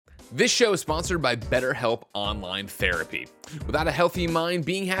This show is sponsored by BetterHelp Online Therapy. Without a healthy mind,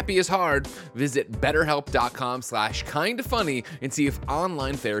 being happy is hard. Visit betterhelp.com/kindafunny and see if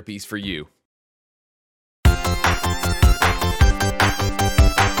online therapy is for you.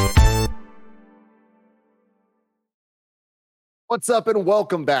 What's up and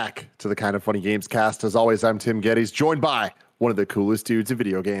welcome back to the Kind of Funny Games cast. As always, I'm Tim Geddes, joined by one of the coolest dudes in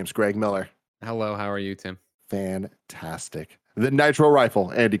video games, Greg Miller. Hello, how are you, Tim? Fantastic. The Nitro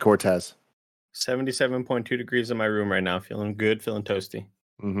Rifle, Andy Cortez. 77.2 degrees in my room right now. Feeling good, feeling toasty.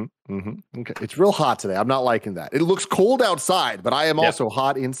 Okay. It's real hot today. I'm not liking that. It looks cold outside, but I am also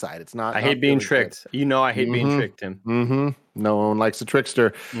hot inside. It's not. I hate being tricked. Good. You know I hate being tricked, Tim. No one likes a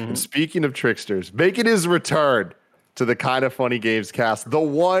trickster. And speaking of tricksters, making his return to the Kind of Funny Games cast, the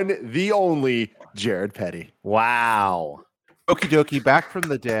one, the only, Jared Petty. Wow. Okie dokie, back from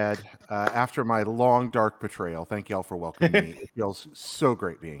the dead after my long, dark betrayal. Thank you all for welcoming me. It feels so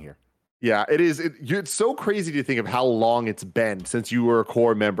great being here. Yeah, it is. It's so crazy to think of how long it's been since you were a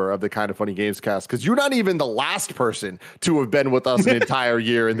core member of the Kind of Funny Games cast, because you're not even the last person to have been with us an entire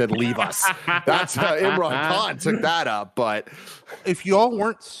year and then leave us. That's Imran Khan took that up. But if you all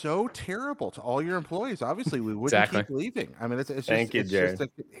weren't so terrible to all your employees, obviously we wouldn't keep leaving. I mean, it's just, Thank you, Jared.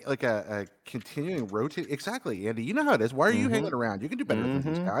 Just like a continuing rotate. Exactly, Andy. You know how it is. Why are you hanging around? You can do better than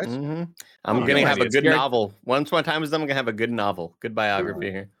these guys. I'm going to have a good novel. Once my time is done, I'm going to have a good novel. Good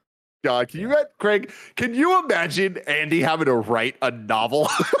biography here. God, Craig, can you imagine Andy having to write a novel?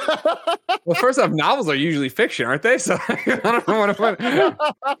 Well, first off, novels are usually fiction, aren't they? So I don't know what to put.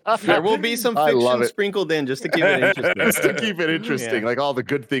 There will be some fiction sprinkled in just to keep it interesting. Just to keep it interesting, like all the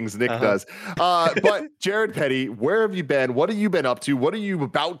good things Nick does. But Jared Petty, where have you been? What have you been up to? What are you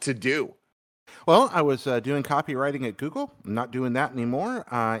about to do? Well, I was doing copywriting at Google. I'm not doing that anymore,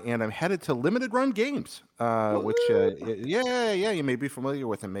 and I'm headed to Limited Run Games, which, you may be familiar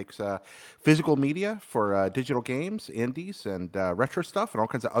with. It makes physical media for digital games, indies, and retro stuff, and all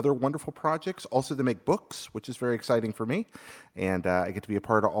kinds of other wonderful projects. Also, they make books, which is very exciting for me, and I get to be a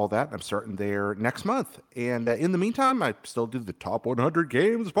part of all that. I'm starting there next month, and in the meantime, I still do the Top 100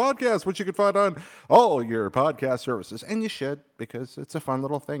 Games podcast, which you can find on all your podcast services, and you should, because it's a fun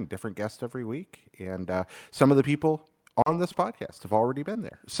little thing. Different guests every week. And some of the people on this podcast have already been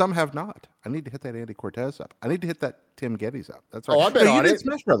there. Some have not. I need to hit that Andy Cortez up. I need to hit that Tim Geddes up. That's right. Oh, I've been on you it. Did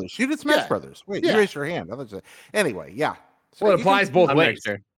Smash Brothers. You did Smash Brothers. Wait, you raised your hand. Anyway, yeah. So well, it applies both ways.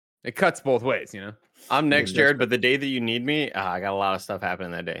 Next, it cuts both ways, you know. I'm next, Jared, but the day that you need me, I got a lot of stuff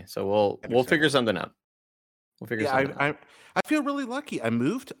happening that day. So we'll figure something out. I feel really lucky. I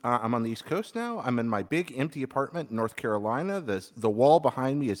moved. I'm on the East Coast now. I'm in my big empty apartment in North Carolina. The wall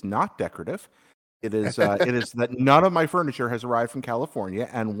behind me is not decorative. It is that none of my furniture has arrived from California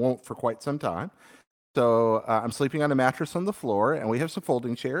and won't for quite some time. So I'm sleeping on a mattress on the floor, and we have some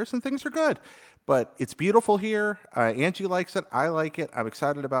folding chairs, and things are good. But it's beautiful here. Angie likes it. I like it. I'm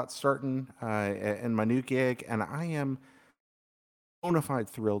excited about starting in my new gig, and I am bona fide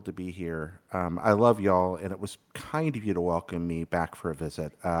thrilled to be here. I love y'all, and it was kind of you to welcome me back for a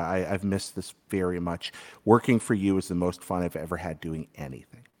visit. I've missed this very much. Working for you is the most fun I've ever had doing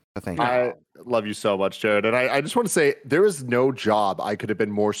anything. So thank you. I love you so much, Jared. And I just want to say there is no job I could have been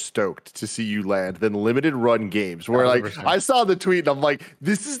more stoked to see you land than Limited Run Games, where 100%. I saw the tweet and I'm like,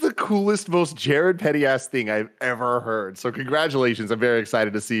 this is the coolest, most Jared Petty-ass thing I've ever heard. So congratulations. I'm very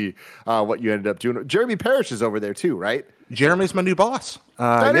excited to see what you ended up doing. Jeremy Parrish is over there too, right? Jeremy's my new boss.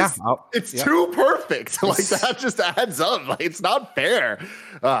 It's too perfect. Like that just adds up. Like it's not fair.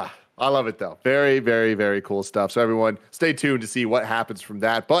 I love it though. Very, very, very cool stuff. So everyone stay tuned to see what happens from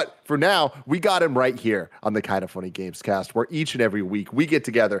that. But for now, we got him right here on the Kind of Funny Games cast, where each and every week we get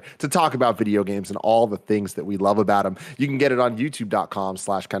together to talk about video games and all the things that we love about them. You can get it on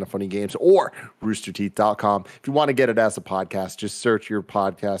youtube.com/kindoffunnygames or roosterteeth.com. If you want to get it as a podcast, just search your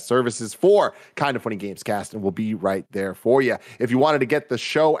podcast services for Kind of Funny Games cast and we'll be right there for you. If you wanted to get the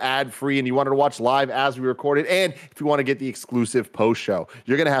show ad free and you wanted to watch live as we record it, and if you want to get the exclusive post show,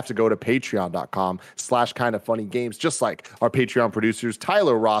 you're going to have to go to patreon.com/kindoffunnygames, just like our Patreon producers,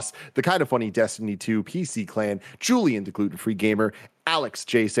 Tyler Ross, the Kind of Funny Destiny 2 PC Clan, Julian, the Gluten-Free Gamer, Alex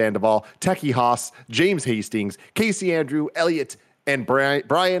J. Sandoval, Techie Haas, James Hastings, Casey Andrew, Elliot, and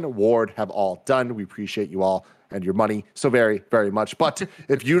Brian Ward have all done. We appreciate you all and your money so very, very much. But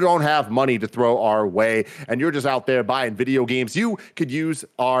if you don't have money to throw our way and you're just out there buying video games, you could use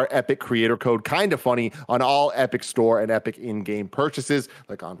our Epic creator code Kinda Funny on all Epic Store and Epic in-game purchases,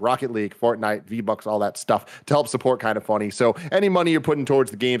 like on Rocket League, Fortnite, V-Bucks, all that stuff, to help support Kinda Funny. So any money you're putting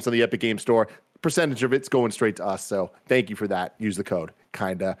towards the games on the Epic Game Store, percentage of it's going straight to us. So thank you for that. Use the code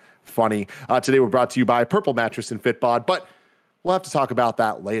Kinda Funny. Today we're brought to you by Purple Mattress and Fitbod. But We'll have to talk about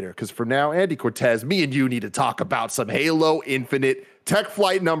that later, because for now, Andy Cortez, me and you need to talk about some Halo Infinite Tech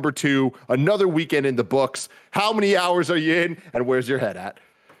Flight number 2, another weekend in the books. How many hours are you in, and where's your head at?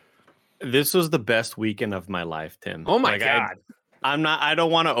 This was the best weekend of my life, Tim. Oh my God. I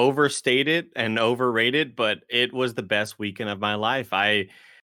don't want to overstate it and overrate it, but it was the best weekend of my life. I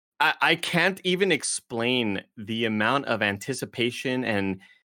can't even explain the amount of anticipation and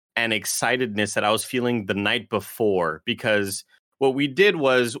excitedness that I was feeling the night before, because what we did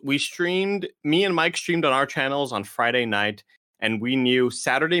was me and Mike streamed on our channels on Friday night, and we knew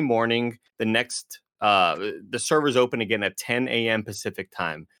Saturday morning the servers open again at 10 a.m. Pacific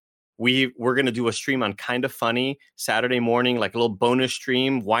time. We're going to do a stream on Kind of Funny Saturday morning, like a little bonus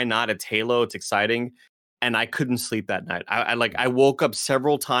stream. Why not? It's Halo. It's exciting. And I couldn't sleep that night. I woke up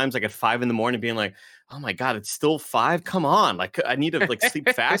several times, like at 5 a.m, being like, oh my God, it's still 5. Come on. Like, I need to sleep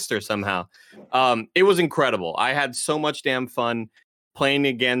faster somehow. It was incredible. I had so much damn fun playing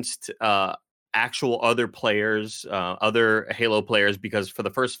against actual other players, other Halo players, because for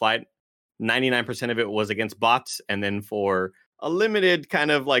the first flight, 99% of it was against bots. And then for a limited kind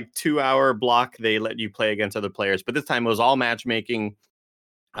of 2-hour block, they let you play against other players. But this time it was all matchmaking.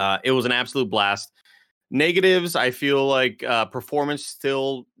 It was an absolute blast. Negatives, I feel like performance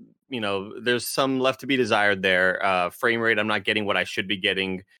still, there's some left to be desired there. Frame rate, I'm not getting what I should be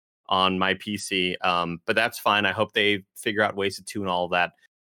getting on my PC. But that's fine. I hope they figure out ways to tune all of that.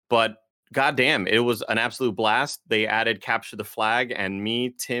 But goddamn, it was an absolute blast. They added Capture the Flag, and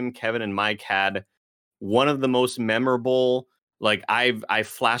me, Tim, Kevin, and Mike had one of the most memorable. I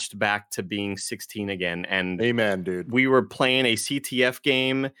flashed back to being 16 again, and amen, dude. We were playing a CTF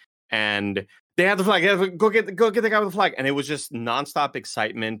game, and they had the flag. Go get the guy with the flag, and it was just nonstop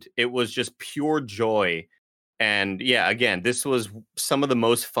excitement. It was just pure joy, and yeah, again, this was some of the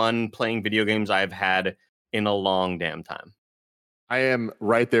most fun playing video games I've had in a long damn time. I am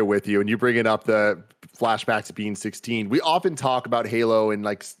right there with you. And you bringing up the flashbacks to being 16. We often talk about Halo and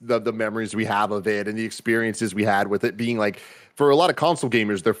the memories we have of it and the experiences we had with it being for a lot of console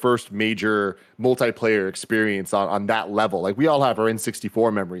gamers, their first major multiplayer experience on that level. We all have our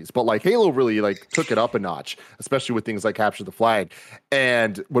N64 memories, but Halo really took it up a notch, especially with things like Capture the Flag.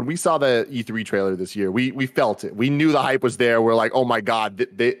 And when we saw the E3 trailer this year, we felt it. We knew the hype was there. We're like, oh my God,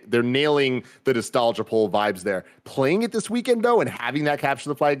 they're nailing the nostalgia pull vibes there. Playing it this weekend though, and having that Capture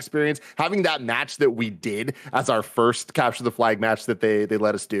the Flag experience, having that match that we did as our first Capture the Flag match that they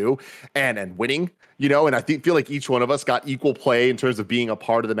let us do, and winning, and I feel like each one of us got equal play in terms of being a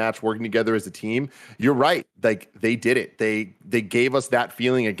part of the match, working together as a team. You're right. They did it. They gave us that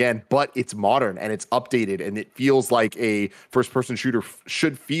feeling again, but it's modern and it's updated and it feels like a first-person shooter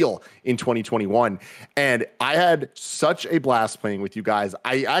should feel in 2021. And I had such a blast playing with you guys.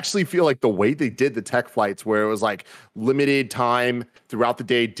 I actually feel like the way they did the tech flights, where it was limited time throughout the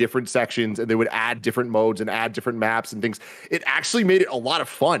day, different sections, and they would add different modes and add different maps and things. It actually made it a lot of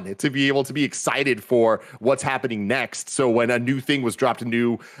fun to be able to be excited for what's happening next. So when a new thing was dropped, a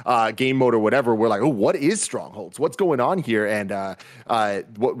new game mode or whatever, we're like, oh, what is Strongholds? What's going on here? And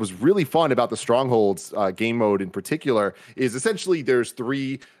what was really fun about the Strongholds game mode in particular is essentially there's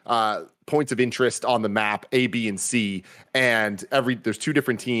 3 points of interest on the map, A, B, and C, and there's 2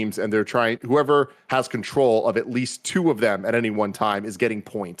 different teams, and they're trying, whoever has control of at least 2 of them at any one time is getting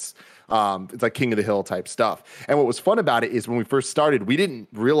points. It's like King of the Hill type stuff. And what was fun about it is when we first started, we didn't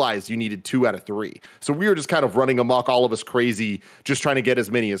realize you needed 2 out of 3. So we were just kind of running amok, all of us crazy, just trying to get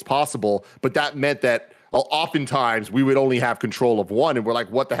as many as possible. But that meant that oftentimes we would only have control of 1, and we're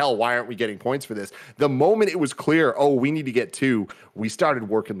like, what the hell? Why aren't we getting points for this? The moment it was clear, oh, we need to get 2, we started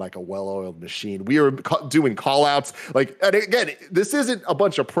working like a well-oiled machine. We were doing call-outs. And again, this isn't a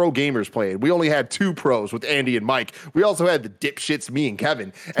bunch of pro gamers playing. We only had 2 pros with Andy and Mike. We also had the dipshits, me and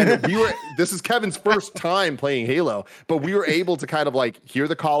Kevin. And this is Kevin's first time playing Halo, but we were able to kind of hear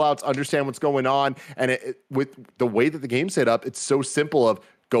the call-outs, understand what's going on. And with the way that the game's set up, it's so simple of,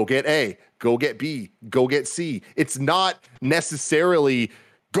 go get A, go get B, go get C. It's not necessarily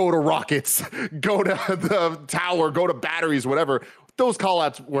go to rockets, go to the tower, go to batteries, whatever. Those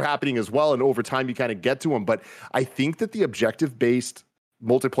call-outs were happening as well, and over time you kind of get to them. But I think that the objective-based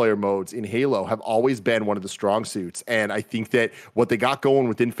multiplayer modes in Halo have always been one of the strong suits. And I think that what they got going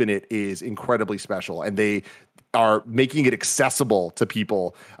with Infinite is incredibly special. And they are making it accessible to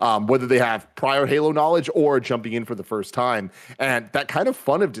people, whether they have prior Halo knowledge or jumping in for the first time. And that kind of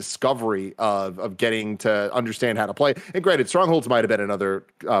fun of discovery of getting to understand how to play. And granted, Strongholds might have been in other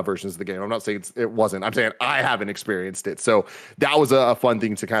versions of the game. I'm not saying it wasn't. I'm saying I haven't experienced it. So that was a fun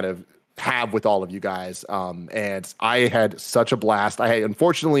thing to kind of have with all of you guys. And I had such a blast. I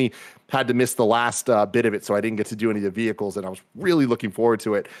unfortunately had to miss the last bit of it, so I didn't get to do any of the vehicles, and I was really looking forward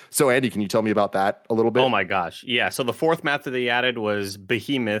to it. So, Andy, can you tell me about that a little bit? Oh my gosh. Yeah. So the fourth map that they added was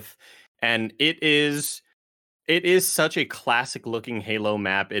Behemoth, and it is such a classic looking Halo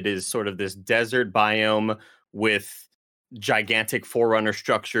map. It is sort of this desert biome with gigantic Forerunner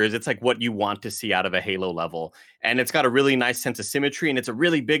structures. It's like what you want to see out of a Halo level. And it's got a really nice sense of symmetry, and it's a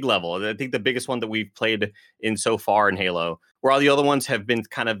really big level. I think the biggest one that we've played in so far in Halo, where all the other ones have been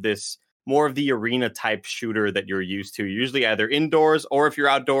kind of this more of the arena type shooter that you're used to, usually either indoors, or if you're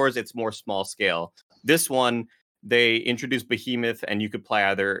outdoors, it's more small scale. This one, they introduced Behemoth, and you could play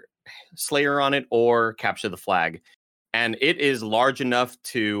either Slayer on it or Capture the Flag. And it is large enough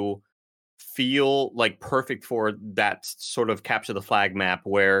to feel like perfect for that sort of Capture the Flag map,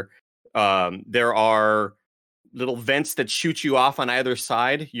 where there are little vents that shoot you off on either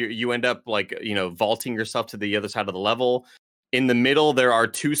side. You end up like, vaulting yourself to the other side of the level. In the middle, there are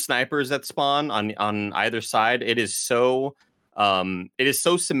 2 snipers that spawn on either side. It is so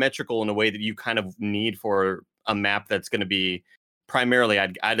symmetrical in a way that you kind of need for a map that's going to be primarily,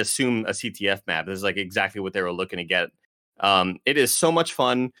 I'd assume, a CTF map. This is like exactly what they were looking to get. It is so much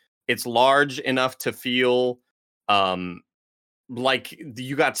fun. It's large enough to feel like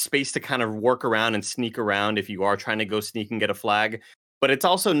you got space to kind of work around and sneak around if you are trying to go sneak and get a flag. But it's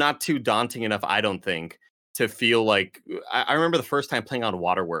also not too daunting enough, I don't think, to feel like... I remember the first time playing on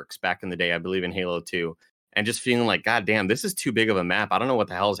Waterworks back in the day, I believe in Halo 2, and just feeling like, God damn, this is too big of a map. I don't know what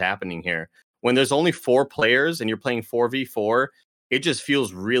the hell is happening here. When there's only 4 players and you're playing 4v4, it just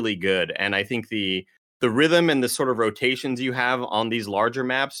feels really good. And I think the rhythm and the sort of rotations you have on these larger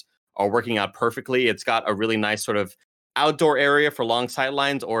maps are working out perfectly. It's got a really nice sort of outdoor area for long sight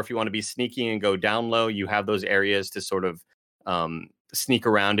lines, or if you want to be sneaky and go down low, you have those areas to sort of sneak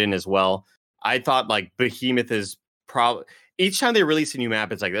around in as well. I thought like Behemoth is probably... Each time they release a new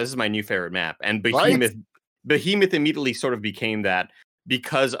map, it's like, this is my new favorite map. And Behemoth immediately sort of became that,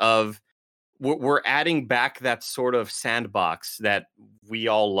 because of... We're adding back that sort of sandbox that we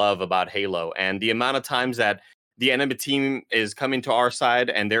all love about Halo. And the amount of times that the enemy team is coming to our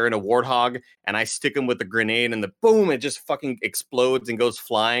side and they're in a Warthog, and I stick them with the grenade, and the boom, it just fucking explodes and goes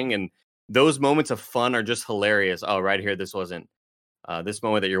flying. And those moments of fun are just hilarious. Oh, right here, this wasn't... this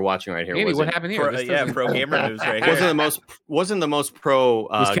moment that you're watching right here. Andy, what happened here? Pro gamer moves right here. Wasn't the most pro.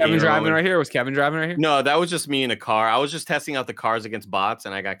 Was Kevin driving right here? Was Kevin driving right here? No, that was just me in a car. I was just testing out the cars against bots,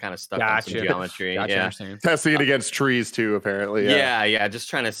 and I got kind of stuck on some geometry. Yeah, testing it against trees too, apparently. Yeah, just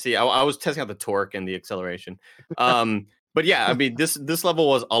trying to see. I was testing out the torque and the acceleration. But yeah, I mean, this level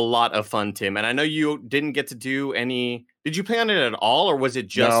was a lot of fun, Tim. And I know you didn't get to do any. Did you play on it at all, or was it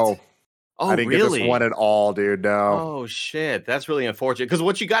just? No. Oh, I didn't get this one at all, dude. No. Oh, shit. That's really unfortunate. Because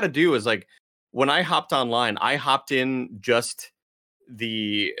what you got to do is, like, when I hopped online, I hopped in just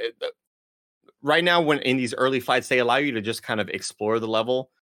the... right now, when in these early fights, they allow you to just kind of explore the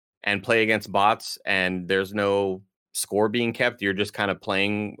level and play against bots, and there's no score being kept. You're just kind of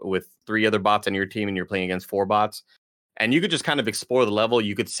playing with 3 other bots on your team, and you're playing against 4 bots. And you could just kind of explore the level.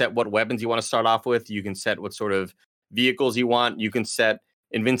 You could set what weapons you want to start off with. You can set what sort of vehicles you want. You can set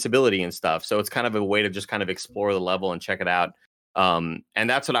invincibility and stuff. So it's kind of a way to just kind of explore the level and check it out. And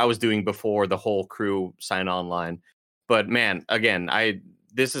that's what I was doing before the whole crew signed online. But man, again,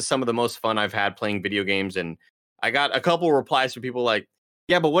 this is some of the most fun I've had playing video games. And I got a couple of replies from people like,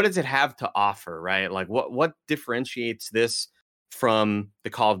 yeah, but what does it have to offer, right? Like what differentiates this from the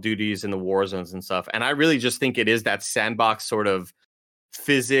Call of Duties and the Warzones and stuff? And I really just think it is that sandbox sort of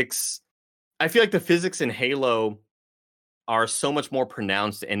physics. I feel like the physics in Halo are so much more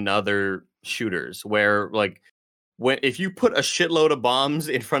pronounced in other shooters, where like if you put a shitload of bombs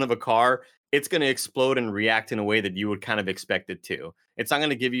in front of a car, it's going to explode and react in a way that you would kind of expect it to. It's not going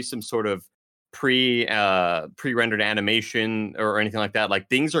to give you some sort of pre-rendered animation or anything like that. Like,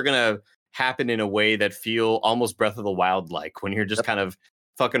 things are going to happen in a way that feel almost Breath of the Wild like, when you're just kind of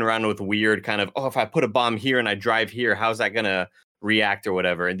fucking around with weird kind of, oh, if I put a bomb here and I drive here, how's that going to react or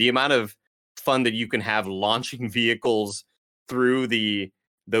whatever. And the amount of fun that you can have launching vehicles through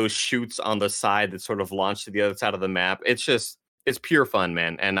those chutes on the side that sort of launch to the other side of the map. It's pure fun,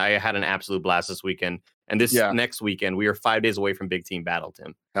 man. And I had an absolute blast this weekend. And this next weekend, we are 5 days away from Big Team Battle,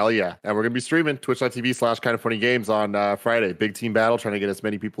 Tim. Hell yeah. And we're going to be streaming twitch.tv/kindoffunnygames on Friday. Big Team Battle, trying to get as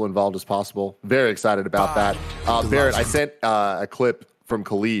many people involved as possible. Very excited about that. Barrett, I sent a clip from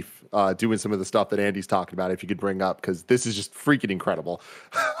Khalif doing some of the stuff that Andy's talking about, if you could bring up, because this is just freaking incredible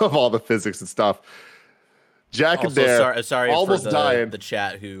of all the physics and stuff. Jack also, and Bear, sorry almost for dying. The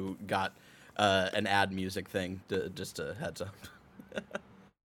chat who got an ad music thing. Just a heads up.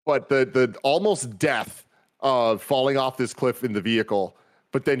 But the almost death of falling off this cliff in the vehicle,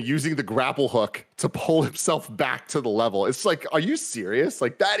 but then using the grapple hook to pull himself back to the level. It's like, are you serious?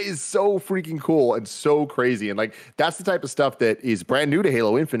 Like, that is so freaking cool and so crazy. And like, that's the type of stuff that is brand new to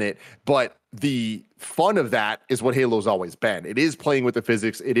Halo Infinite, but the fun of that is what Halo's always been. It is playing with the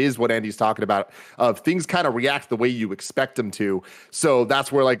physics. It is what Andy's talking about, of things kind of react the way you expect them to. So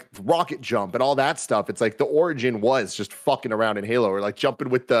that's where like rocket jump and all that stuff, it's like the origin was just fucking around in Halo, or like jumping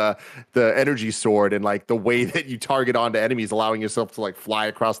with the energy sword, and like the way that you target onto enemies, allowing yourself to like fly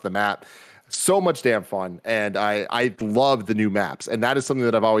across the map. So much damn fun. And I love the new maps. And that is something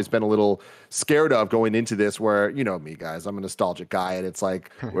that I've always been a little scared of going into this, where, you know me, guys, I'm a nostalgic guy. And it's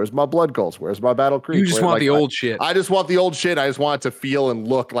like, where's my Blood Gulch? Where's my Battle Creek? You just want the old shit. I just want the old shit. I just want it to feel and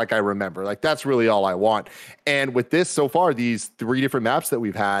look like I remember. Like, that's really all I want. And with this so far, these 3 different maps that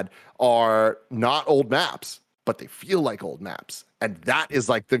we've had are not old maps, but they feel like old maps. And that is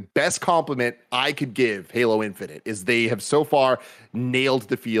like the best compliment I could give Halo Infinite, is they have so far nailed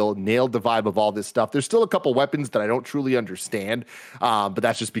the feel, nailed the vibe of all this stuff. There's still a couple weapons that I don't truly understand, but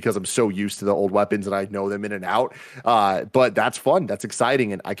that's just because I'm so used to the old weapons and I know them in and out. But that's fun. That's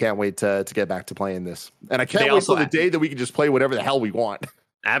exciting. And I can't wait to get back to playing this. And I can't wait till the day that we can just play whatever the hell we want.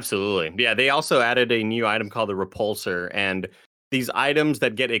 Absolutely. Yeah, they also added a new item called the Repulsor. And these items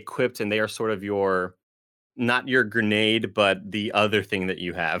that get equipped, and they are sort of not your grenade, but the other thing that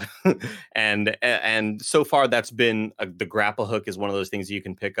you have. and so far that's been the grapple hook is one of those things you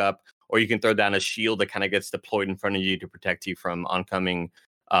can pick up, or you can throw down a shield that kind of gets deployed in front of you to protect you from oncoming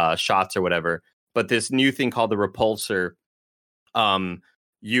shots or whatever. But this new thing called the Repulsor,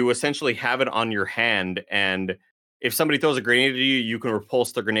 you essentially have it on your hand, and if somebody throws a grenade at you, you can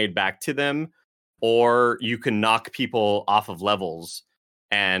repulse the grenade back to them, or you can knock people off of levels.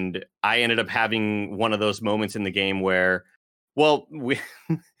 And I ended up having one of those moments in the game where, well,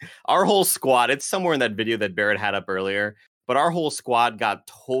 our whole squad, it's somewhere in that video that Barrett had up earlier, but our whole squad got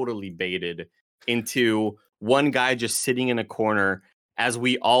totally baited into one guy just sitting in a corner as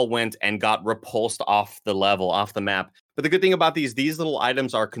we all went and got repulsed off the level, off the map. But the good thing about these little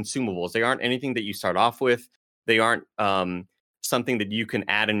items are consumables. They aren't anything that you start off with. They aren't something that you can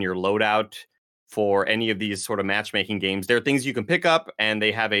add in your loadout for any of these sort of matchmaking games. They're things you can pick up, and they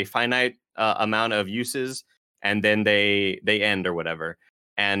have a finite amount of uses, and then they end or whatever.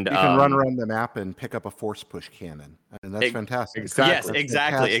 And you can run around the map and pick up a force push cannon, and that's fantastic. Exactly. Yes,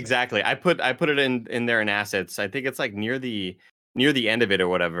 exactly. I put it in there in assets. I think it's like near the end of it or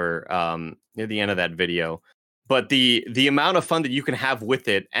whatever, near the end of that video. But the amount of fun that you can have with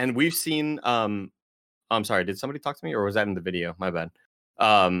it, and we've seen. I'm sorry, did somebody talk to me, or was that in the video? My bad.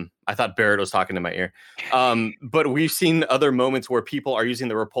 I thought Barrett was talking to my ear. But we've seen other moments where people are using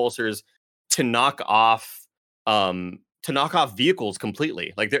the repulsors to knock off vehicles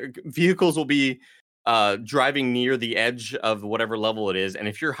completely. Like their vehicles will be driving near the edge of whatever level it is, and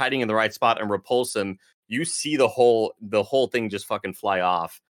if you're hiding in the right spot and repulse them, you see the whole thing just fucking fly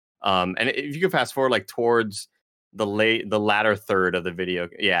off. And if you can fast forward like towards the latter third of the video,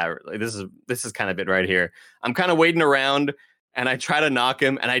 yeah, this is kind of it right here. I'm kind of waiting around, and I try to knock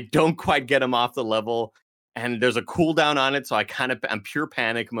him, and I don't quite get him off the level. And there's a cooldown on it, so I'm pure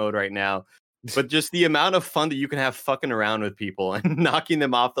panic mode right now. But just the amount of fun that you can have fucking around with people and knocking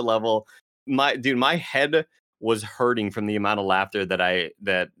them off the level, my head was hurting from the amount of laughter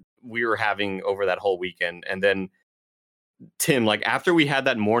that we were having over that whole weekend. And then Tim, like after we had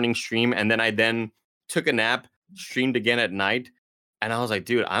that morning stream, and then I took a nap, streamed again at night. And I was like,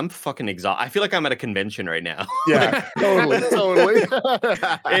 dude, I'm fucking exhausted. I feel like I'm at a convention right now. Yeah, totally.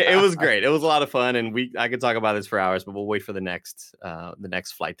 It was great. It was a lot of fun, and I could talk about this for hours, but we'll wait for the next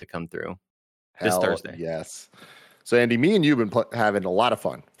flight to come through this Thursday. Yes. So Andy, me and you have been having a lot of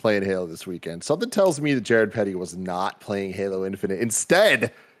fun playing Halo this weekend. Something tells me that Jared Petty was not playing Halo Infinite.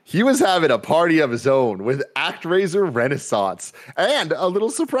 Instead, he was having a party of his own with ActRaiser Renaissance. And a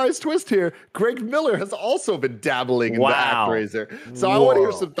little surprise twist here, Greg Miller has also been dabbling in the ActRaiser. So I want to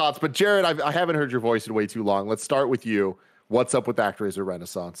hear some thoughts. But Jared, I haven't heard your voice in way too long. Let's start with you. What's up with ActRaiser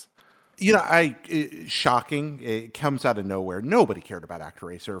Renaissance? You know, shocking. It comes out of nowhere. Nobody cared about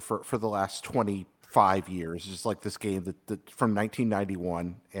ActRaiser for the last 25 years. It's like this game that from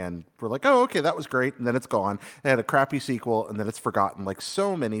 1991, and we're like, oh, okay, that was great, and then it's gone. It had a crappy sequel, and then it's forgotten, like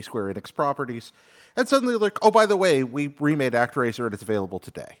so many Square Enix properties. And suddenly, like, oh, by the way, we remade ActRaiser, and it's available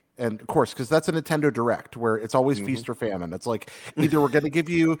today. And of course, because that's a Nintendo Direct, where it's always feast or famine. It's like either we're going to give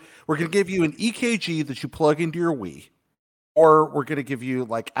you an EKG that you plug into your Wii, or we're going to give you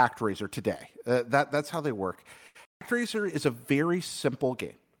like ActRaiser today. That's how they work. ActRaiser is a very simple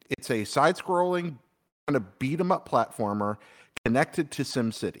game. It's a side-scrolling kind of beat-em-up platformer connected to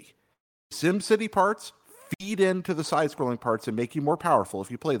SimCity. SimCity parts feed into the side-scrolling parts and make you more powerful if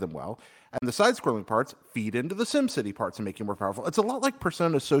you play them well. And the side-scrolling parts feed into the SimCity parts and make you more powerful. It's a lot like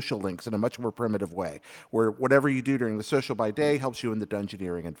Persona social links in a much more primitive way, where whatever you do during the social by day helps you in the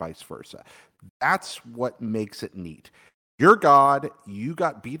dungeoneering and vice versa. That's what makes it neat. You're God. You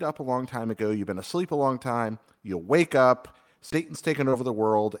got beat up a long time ago. You've been asleep a long time. You wake up. Satan's taken over the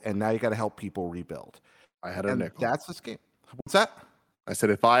world, and now you got to help people rebuild. I had a nickel. That's this game. What's that? I said,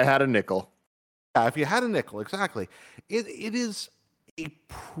 if I had a nickel. Yeah, if you had a nickel, exactly. It is a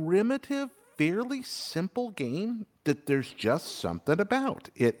primitive, fairly simple game that there's just something about.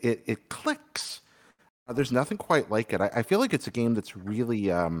 It clicks. There's nothing quite like it. I feel like it's a game that's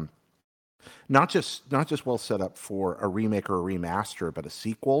really not just well set up for a remake or a remaster, but a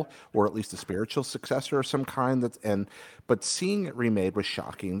sequel or at least a spiritual successor of some kind. But seeing it remade was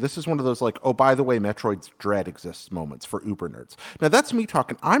shocking. This is one of those like, oh, by the way, Metroid Dread exists moments for uber nerds. Now that's me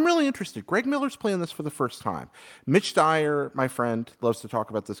talking. I'm really interested. Greg Miller's playing this for the first time. Mitch Dyer, my friend, loves to talk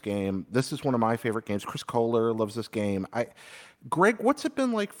about this game. This is one of my favorite games. Chris Kohler loves this game. Greg, what's it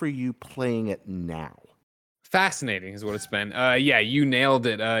been like for you playing it now? Fascinating is what it's been. Yeah, you nailed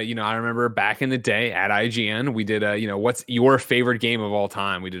it. I remember back in the day at IGN, we did what's your favorite game of all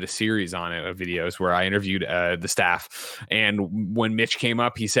time? We did a series on it of videos where I interviewed the staff. And when Mitch came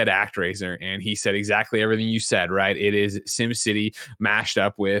up, he said ActRaiser, and he said exactly everything you said, right? It is SimCity mashed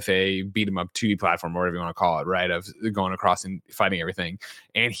up with a beat 'em up 2D platform, or whatever you want to call it, right? Of going across and fighting everything.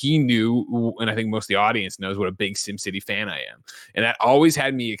 And he knew, and I think most of the audience knows, what a big SimCity fan I am. And that always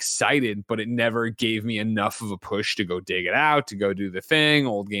had me excited, but it never gave me enough of a push to go dig it out, to go do the thing.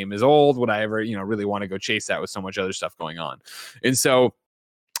 Old game is old. Would I ever, really want to go chase that with so much other stuff going on? And so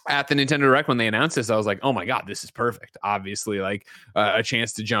at the Nintendo Direct, when they announced this, I was like, oh my God, this is perfect. Obviously, like a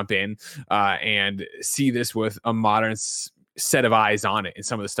chance to jump in and see this with a modern set of eyes on it and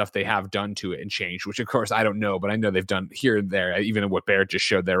some of the stuff they have done to it and changed, which of course I don't know, but I know they've done here and there, even what Barrett just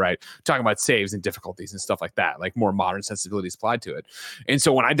showed there, right? Talking about saves and difficulties and stuff like that, like more modern sensibilities applied to it. And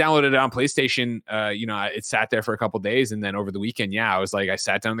so when I downloaded it on PlayStation, it sat there for a couple days, and then over the weekend, I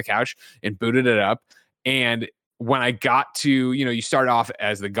sat down on the couch and booted it up. And when I got to, you start off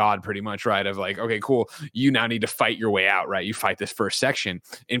as the god pretty much, right? Of like, okay, cool. You now need to fight your way out, right? You fight this first section.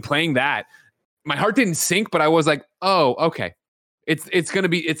 In playing that, my heart didn't sink, but I was like, oh, okay. It's going to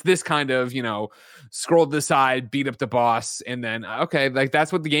be, it's this kind of, scroll to the side, beat up the boss. And then, okay, like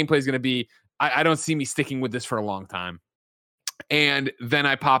that's what the gameplay is going to be. I don't see me sticking with this for a long time. And then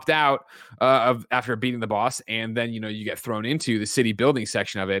I popped out after beating the boss, and then you get thrown into the city building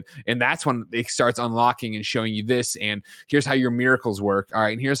section of it, and that's when it starts unlocking and showing you this. And here's how your miracles work. All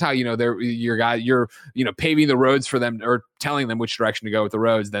right, and here's how you're paving the roads for them, or telling them which direction to go with the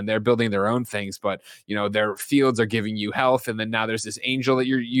roads. Then they're building their own things, but their fields are giving you health. And then now there's this angel that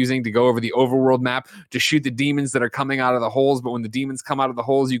you're using to go over the overworld map to shoot the demons that are coming out of the holes. But when the demons come out of the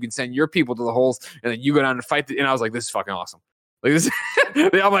holes, you can send your people to the holes, and then you go down and fight. And I was like, this is fucking awesome. Like this,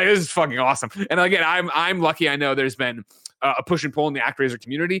 I'm like, this is fucking awesome. And again, I'm lucky. I know there's been a push and pull in the ActRaiser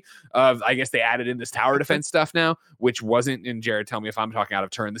community of, I guess they added in this tower defense stuff now, which wasn't, and Jared, tell me if I'm talking out of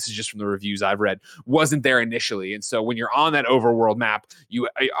turn, this is just from the reviews I've read, wasn't there initially. And so when you're on that overworld map, you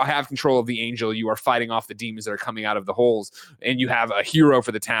have control of the angel, you are fighting off the demons that are coming out of the holes, and you have a hero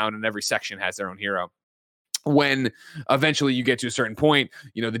for the town, and every section has their own hero. When eventually you get to a certain point,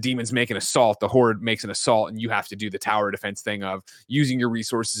 the demons make an assault, the horde makes an assault, and you have to do the tower defense thing of using your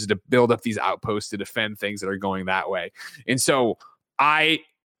resources to build up these outposts to defend things that are going that way. And so I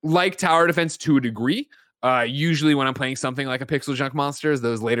like tower defense to a degree. Usually when I'm playing something like a Pixel Junk Monsters,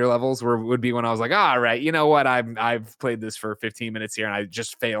 those later levels would be when I was like, all right, you know what? I've played this for 15 minutes here, and I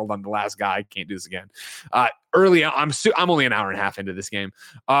just failed on the last guy. I can't do this again. Early on, I'm only an hour and a half into this game.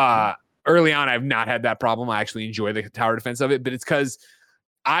 Early on, I've not had that problem. I actually enjoy the tower defense of it, but it's because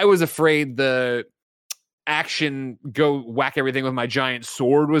I was afraid the action go whack everything with my giant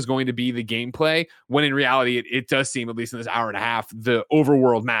sword was going to be the gameplay, when in reality, it does seem, at least in this hour and a half, the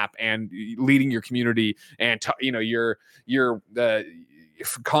overworld map and leading your community and, your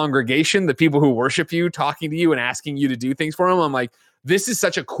congregation, the people who worship you, talking to you and asking you to do things for them. I'm like, this is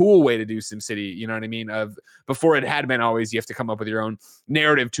such a cool way to do SimCity. You know what I mean? Before it had been always, you have to come up with your own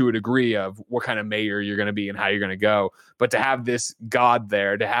narrative to a degree of what kind of mayor you're going to be and how you're going to go. But to have this god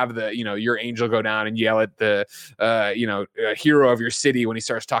there, to have your angel go down and yell at the, hero of your city when he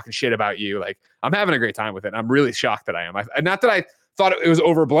starts talking shit about you. Like, I'm having a great time with it. I'm really shocked that I am. Not that I thought it was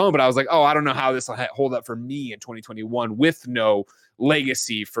overblown, but I was like, oh, I don't know how this will hold up for me in 2021 with no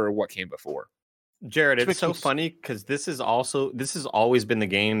legacy for what came before. Jared, it's so funny because this has always been the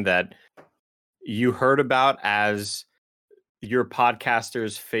game that you heard about as your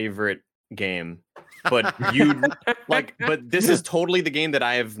podcaster's favorite game, but you but this is totally the game that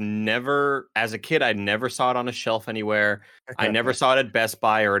I have never, as a kid, I never saw it on a shelf anywhere. I never saw it at Best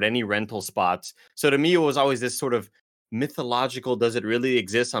Buy or at any rental spots. So to me, it was always this sort of mythological, does it really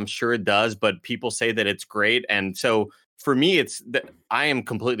exist? I'm sure it does, but people say that it's great. And so for me, it's that I am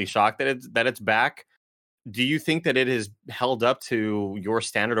completely shocked that it's back. Do you think that it has held up to your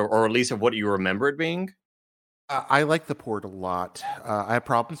standard, or at least of what you remember it being? I like the port a lot. I have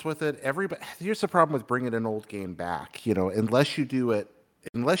problems with it. Here's the problem with bringing an old game back. Unless you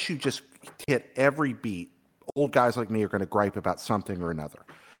just hit every beat, old guys like me are going to gripe about something or another.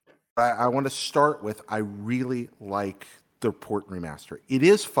 I want to start with, I really like the port and remaster. It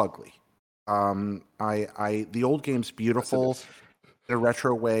is fugly. The old game's beautiful in a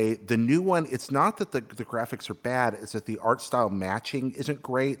retro way. The new one, it's not that the graphics are bad, it's that the art style matching isn't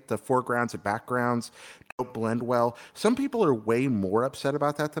great. The foregrounds and backgrounds don't blend well. Some people are way more upset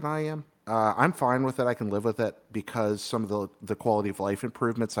about that than I am. I'm fine with it. I can live with it because some of the quality of life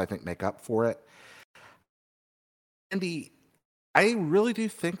improvements I think make up for it. Andy, I really do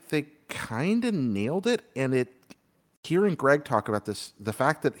think they kind of nailed it. And hearing Greg talk about this, the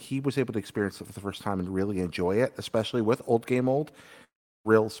fact that he was able to experience it for the first time and really enjoy it, especially with Old Game Old,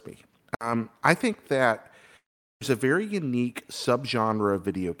 thrills me. I think that there's a very unique subgenre of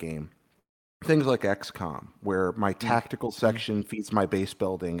video game, things like XCOM, where my tactical section feeds my base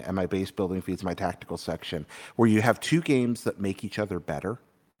building and my base building feeds my tactical section, where you have two games that make each other better.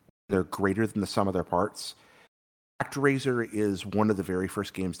 They're greater than the sum of their parts. ActRaiser is one of the very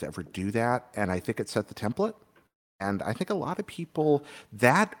first games to ever do that, and I think it set the template. And I think a lot of people,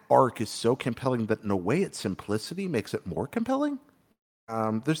 that arc is so compelling that in a way its simplicity makes it more compelling.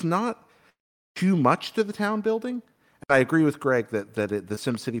 There's not too much to the town building. And I agree with Greg that the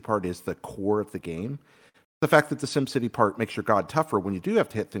SimCity part is the core of the game. The fact that the SimCity part makes your god tougher when you do have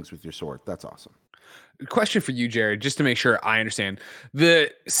to hit things with your sword, that's awesome. Question for you, Jared, just to make sure I understand.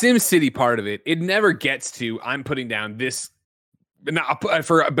 The SimCity part of it never gets to, I'm putting down this, not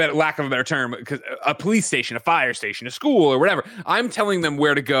for lack of a better term, because a police station, a fire station, a school, or whatever. I'm telling them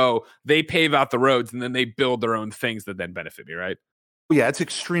where to go. They pave out the roads, and then they build their own things that then benefit me, right? Yeah, it's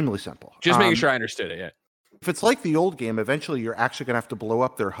extremely simple. Just making sure I understood it, yeah. If it's like the old game, eventually you're actually going to have to blow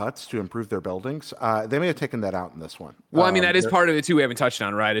up their huts to improve their buildings. They may have taken that out in this one. Well, I mean, that is part of it too. We haven't touched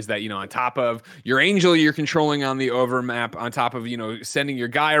on, right? Is that, on top of your angel you're controlling on the overmap, on top of, sending your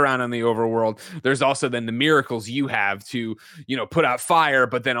guy around on the overworld, there's also then the miracles you have to, put out fire,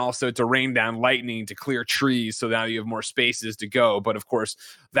 but then also to rain down lightning to clear trees. So now you have more spaces to go. But of course,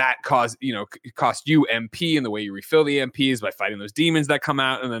 that cost you MP, and the way you refill the MP is by fighting those demons that come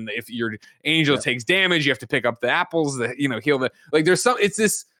out. And then if your angel takes damage, you have to pick up the apples that heal the, like, there's some, it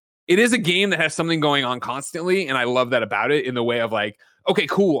is a game that has something going on constantly, and I love that about it, in the way of like, okay,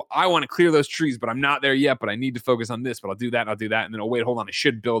 cool, I want to clear those trees, but I'm not there yet, but I need to focus on this, but I'll do that and I'll do that, and then wait, hold on, I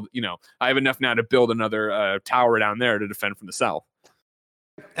should build, I have enough now to build another tower down there to defend from the south.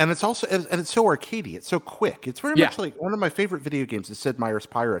 And it's also, and it's so arcadey, it's so quick. It's very much like one of my favorite video games is Sid Meier's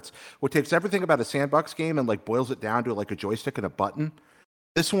Pirates, which takes everything about a sandbox game and like boils it down to like a joystick and a button.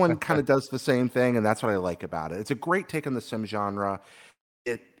 This one kind of does the same thing, and that's what I like about it. It's a great take on the sim genre.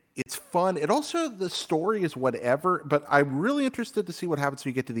 It's fun. It also, the story is whatever, but I'm really interested to see what happens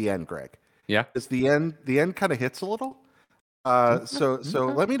when you get to the end, Greg. Yeah. Because the end kind of hits a little. So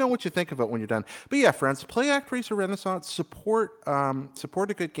let me know what you think of it when you're done. But yeah, friends, play ActRaiser Renaissance. Support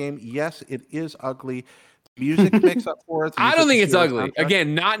a good game. Yes, it is ugly. Music makes up for it. I don't think it's ugly.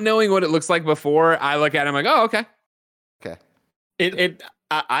 Again, not knowing what it looks like before, I look at it, I'm like, oh, okay. Okay.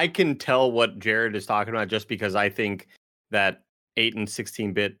 I can tell what Jared is talking about, just because I think that 8 and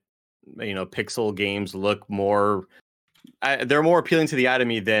 16-bit, pixel games look more, they're more appealing to the eye to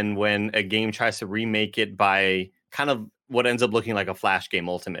me than when a game tries to remake it by kind of what ends up looking like a Flash game.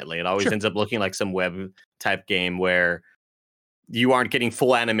 Ultimately, it always ends up looking like some web type game where you aren't getting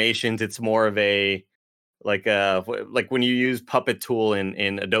full animations. It's more of a like when you use Puppet Tool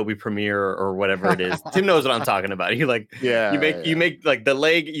in Adobe Premiere or whatever it is. Tim knows what I'm talking about. You make like the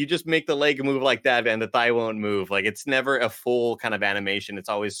leg, you just make the leg move like that and the thigh won't move. Like, it's never a full kind of animation. It's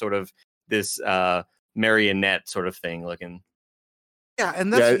always sort of this marionette sort of thing looking. Yeah,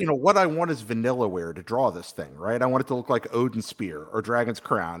 and that's what I want is Vanillaware to draw this thing, right? I want it to look like Odin's Spear or Dragon's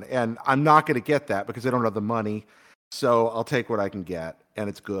Crown, and I'm not going to get that because I don't have the money. So I'll take what I can get, and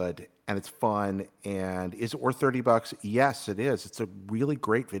it's good, and it's fun, and is it worth $30? Yes, it is. It's a really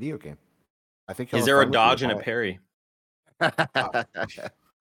great video game. I think. Is there a dodge and a parry?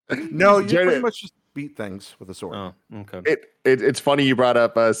 No, you pretty much just beat things with a sword. Oh, okay. It's funny you brought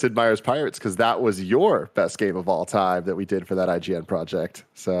up Sid Meier's Pirates because that was your best game of all time that we did for that IGN project.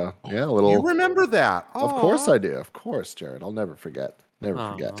 So yeah, a little. You remember that? Of course I do. Of course, Jared. I'll never forget.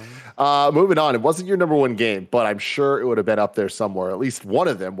 Never forget. Moving on. It wasn't your number one game, but I'm sure it would have been up there somewhere. At least one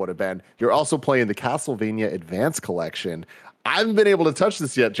of them would have been. You're also playing the Castlevania Advance Collection. I haven't been able to touch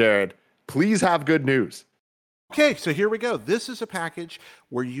this yet, Jared. Please have good news. Okay, so here we go. This is a package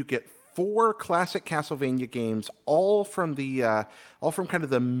where you get 4 classic Castlevania games, all from kind of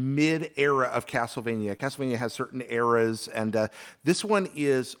the mid era of Castlevania. Castlevania has certain eras, and this one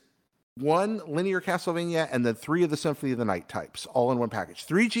is 1 linear Castlevania and then 3 of the Symphony of the Night types, all in one package.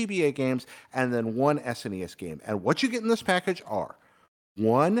 3 GBA games and then 1 SNES game. And what you get in this package are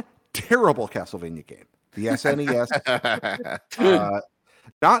 1 terrible Castlevania game, the SNES.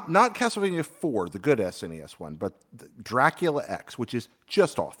 Not Castlevania 4, the good SNES one, but Dracula X, which is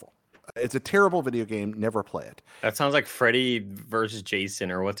just awful. It's a terrible video game. Never play it. That sounds like Freddy versus Jason,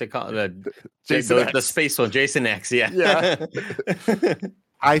 or what's it called? The space one, Jason X. Yeah. Yeah.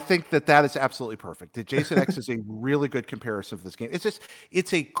 I think that is absolutely perfect. The Jason X is a really good comparison of this game.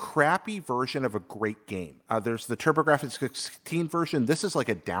 It's a crappy version of a great game. There's the TurboGrafx 16 version. This is like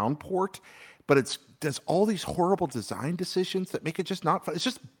a downport, but it does all these horrible design decisions that make it just not fun. It's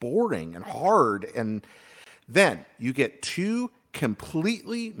just boring and hard. And then you get 2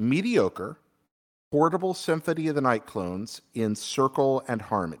 completely mediocre portable Symphony of the Night clones in Circle and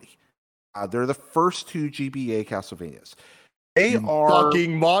Harmony. They're the first 2 GBA Castlevanias. They are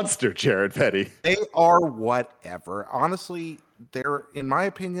fucking monster, Jared Petty. They are whatever. Honestly, in my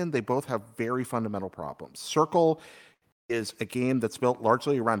opinion, they both have very fundamental problems. Circle is a game that's built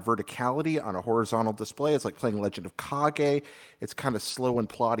largely around verticality on a horizontal display. It's like playing Legend of Kage. It's kind of slow and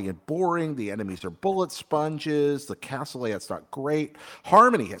plotty and boring. The enemies are bullet sponges. The castle layout's not great.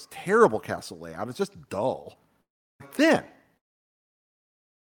 Harmony has terrible castle layout. It's just dull. But then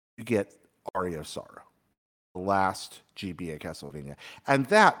you get Aria of Sorrow, the last GBA Castlevania. And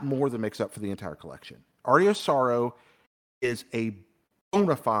that more than makes up for the entire collection. Aria of Sorrow is a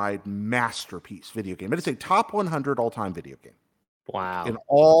bona fide masterpiece video game. It is a top 100 all-time video game. Wow. In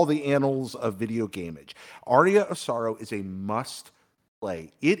all the annals of video gameage. Aria of Sorrow is a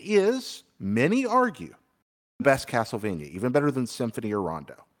must-play. It is, many argue, the best Castlevania, even better than Symphony or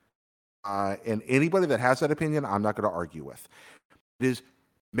Rondo. And anybody that has that opinion, I'm not going to argue with. It is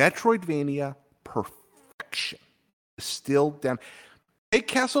Metroidvania perfection. Distilled down. Take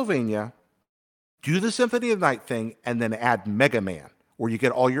Castlevania, do the Symphony of the Night thing, and then add Mega Man, where you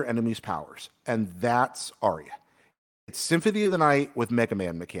get all your enemies' powers. And that's Aria. It's Symphony of the Night with Mega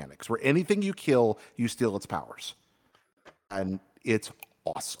Man mechanics, where anything you kill, you steal its powers. And it's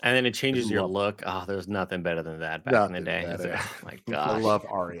awesome. And then it changes your look. Oh, there's nothing better than that back in the day. Oh my gosh. I love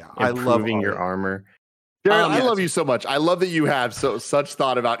Aria. Improving your armor. Jared, I love you so much. I love that you have such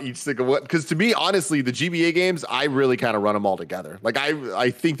thought about each single one. Because to me, honestly, the GBA games, I really kind of run them all together. Like I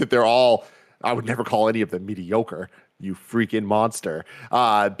think that they're all. I would never call any of them mediocre. You freaking monster.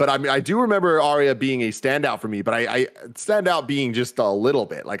 But I mean, I do remember Aria being a standout for me. But I stand out being just a little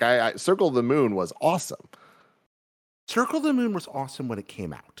bit. Like Circle of the Moon was awesome. Circle of the Moon was awesome when it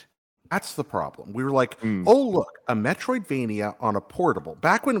came out. That's the problem. We were like, oh, look, a Metroidvania on a portable.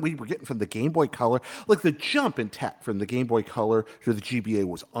 Back when we were getting from the Game Boy Color, like the jump in tech from the Game Boy Color to the GBA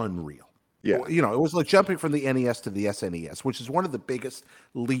was unreal. Yeah. You know, it was like jumping from the NES to the SNES, which is one of the biggest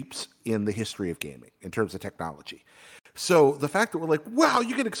leaps in the history of gaming in terms of technology. So the fact that we're like, wow,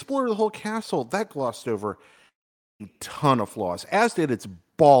 you can explore the whole castle, that glossed over a ton of flaws, as did its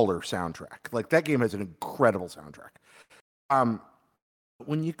baller soundtrack. Like that game has an incredible soundtrack.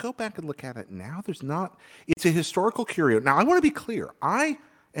 When you go back and look at it now, it's a historical curio. Now, I want to be clear. I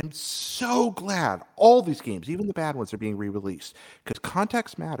am so glad all these games, even the bad ones, are being re-released because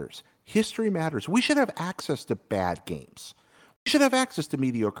context matters. History matters. We should have access to bad games. We should have access to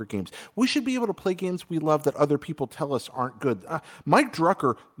mediocre games. We should be able to play games we love that other people tell us aren't good. Mike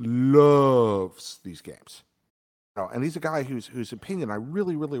Drucker loves these games. And he's a guy whose opinion I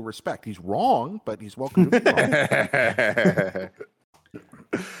really, really respect. He's wrong, but he's welcome to be wrong.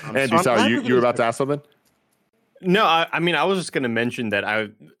 Andy, sorry, you were about to ask something? No, I mean, I was just going to mention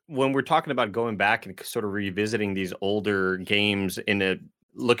that when we're talking about going back and sort of revisiting these older games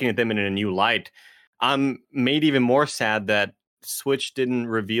looking at them in a new light, I'm made even more sad that Switch didn't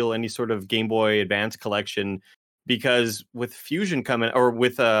reveal any sort of Game Boy Advance collection, because with Fusion coming, or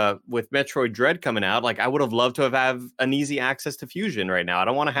with Metroid Dread coming out, like I would have loved to have an easy access to Fusion right now. I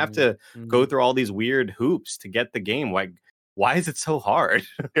don't want to have to go through all these weird hoops to get the game. Like, why is it so hard?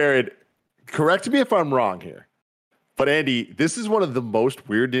 Jared, correct me if I'm wrong here. But Andy, this is one of the most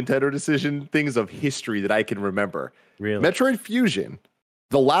weird Nintendo decision things of history that I can remember. Really? Metroid Fusion,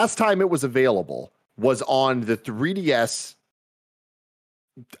 the last time it was available was on the 3DS,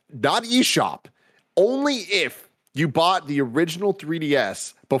 not eShop, only if you bought the original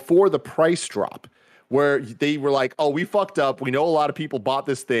 3DS before the price drop, where they were like, oh, we fucked up. We know a lot of people bought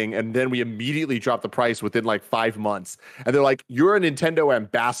this thing, and then we immediately dropped the price within like 5 months. And they're like, you're a Nintendo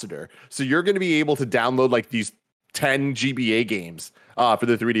ambassador, so you're going to be able to download like these 10 GBA games for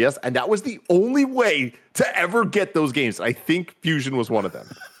the 3DS. And that was the only way to ever get those games. I think Fusion was one of them.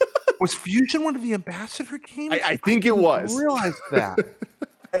 Was Fusion one of the ambassador games? I think it was. I realized that.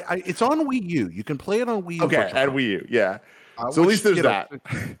 It's on Wii U. You can play it on Wii U. Okay, at Wii U, yeah. So at least there's that.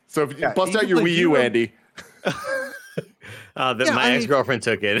 So if you bust out your Wii U, Andy. My ex-girlfriend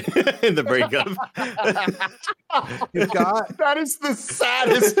took it in the breakup. That is the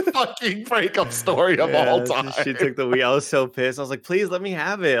saddest fucking breakup story of all time. She took the Wii. I was so pissed. I was like, please let me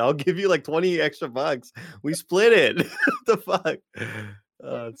have it. I'll give you like 20 extra bucks. We split it. What the fuck?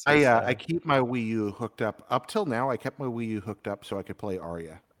 I keep my Wii U hooked up. Up till now, I kept my Wii U hooked up so I could play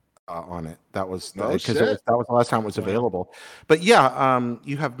Aria on it. That was because that was the last time it was available. But yeah,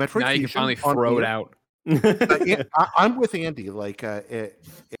 you have Metroid. Now you can finally throw it out. I'm with Andy. Like,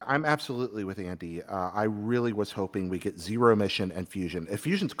 I'm absolutely with Andy. I really was hoping we get Zero Mission and Fusion. If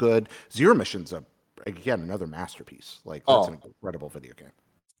Fusion's good, Zero Mission's again another masterpiece. Like, that's an incredible video game.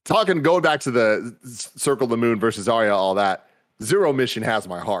 Going back to the Circle the Moon versus Aria, all that. Zero Mission has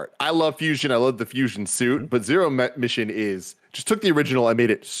my heart. I love Fusion. I love the Fusion suit, but Zero Mission just took the original and made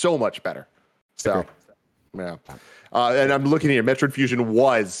it so much better. So, yeah. And I'm looking here. Metroid Fusion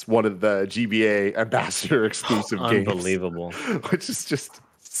was one of the GBA ambassador exclusive games. Unbelievable. Which is just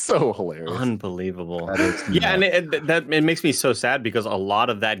so hilarious. Unbelievable. And it makes me so sad because a lot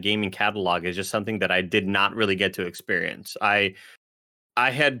of that gaming catalog is just something that I did not really get to experience. I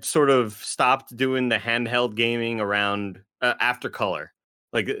had sort of stopped doing the handheld gaming around after Color.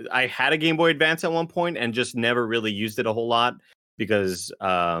 Like, I had a Game Boy Advance at one point and just never really used it a whole lot because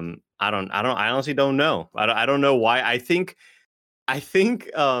I honestly don't know. I don't know why. I think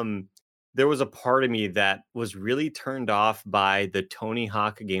there was a part of me that was really turned off by the Tony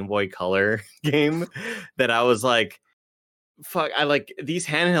Hawk Game Boy Color game that I was like, fuck, I like these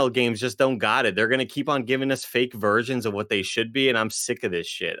handheld games just don't got it. They're going to keep on giving us fake versions of what they should be. And I'm sick of this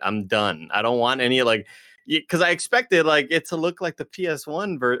shit. I'm done. I don't want any because I expected it to look like the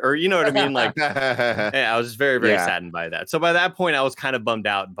PS1 version, or you know what I mean? Like, I was very, very saddened by that. So by that point, I was kind of bummed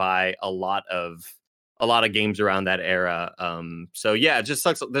out by a lot of games around that era. So yeah, it just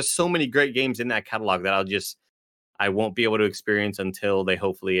sucks. There's so many great games in that catalog that I won't be able to experience until they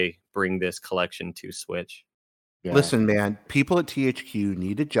hopefully bring this collection to Switch. Yeah. Listen, man, people at THQ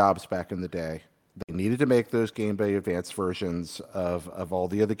needed jobs back in the day. They needed to make those Game Boy Advance versions of all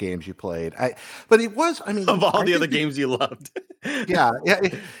the other games you played. But it was, of all the other games you loved. yeah.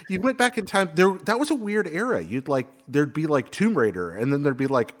 You went back in time. That was a weird era. There'd be like Tomb Raider, and then there'd be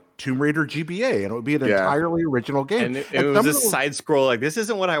like Tomb Raider GBA, and it would be an entirely original game. And it was a side scroll. Like, this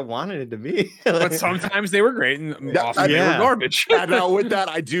isn't what I wanted it to be. But sometimes they were great, and often they were garbage. And now with that,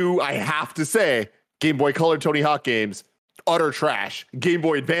 I have to say, Game Boy Color Tony Hawk games, utter trash. Game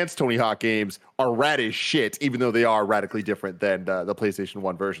Boy Advance Tony Hawk games are rad as shit, even though they are radically different than the PlayStation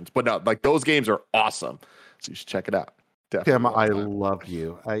 1 versions. But no, like, those games are awesome. So you should check it out. Definitely. Tim, I love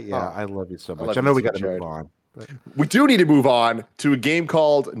you. I love you so much. I know we got to move on. But we do need to move on to a game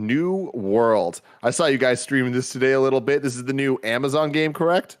called New World. I saw you guys streaming this today a little bit. This is the new Amazon game,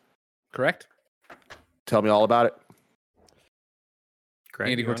 correct? Correct. Tell me all about it.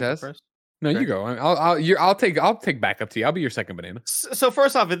 Andy Cortez. No, you go. I'll take back up to you. I'll be your second banana. So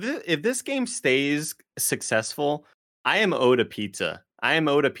first off, if this game stays successful, I am owed a pizza. I am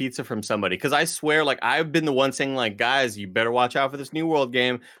owed a pizza from somebody, because I swear, like, I've been the one saying, like, guys, you better watch out for this New World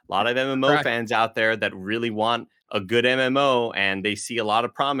game. A lot of MMO fans out there that really want a good MMO, and they see a lot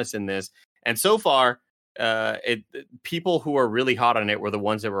of promise in this. And so far, people who are really hot on it were the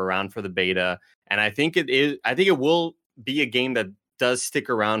ones that were around for the beta. And I think it will be a game that does stick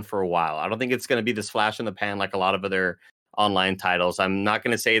around for a while. I don't think it's going to be this flash in the pan like a lot of other online titles. I'm not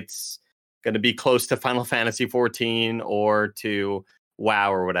going to say it's going to be close to Final Fantasy 14 or to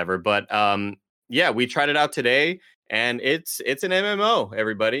WoW or whatever, but we tried it out today, and it's an MMO,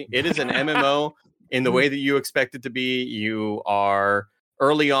 everybody. It is an MMO in the way that you expect it to be. You are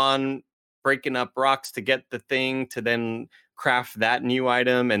early on breaking up rocks to get the thing, to then craft that new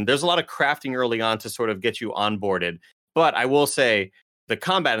item, and there's a lot of crafting early on to sort of get you onboarded. But I will say, the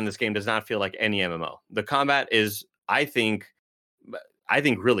combat in this game does not feel like any MMO. The combat is, I think, I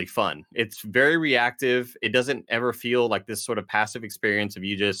think, really fun. It's very reactive. It doesn't ever feel like this sort of passive experience of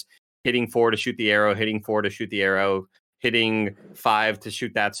you just hitting 4 to shoot the arrow, hitting 4 to shoot the arrow, hitting 5 to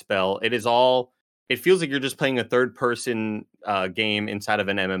shoot that spell. It feels like you're just playing a third person game inside of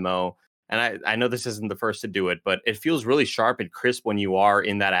an MMO. And I know this isn't the first to do it, but it feels really sharp and crisp when you are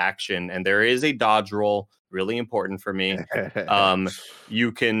in that action. And there is a dodge roll, really important for me.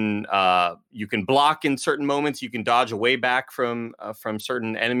 You can block in certain moments. You can dodge away back from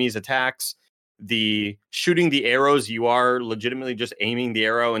certain enemies' attacks. The shooting the arrows, you are legitimately just aiming the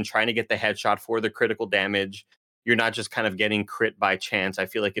arrow and trying to get the headshot for the critical damage. You're not just kind of getting crit by chance. I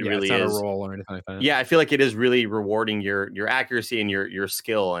feel like it really it's not is a roll or anything like that. Yeah, I feel like it is really rewarding your accuracy and your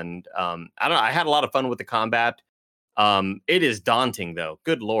skill. And I don't know. I had a lot of fun with the combat. It is daunting though.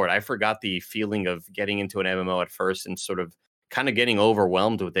 Good Lord, I forgot the feeling of getting into an MMO at first and sort of kind of getting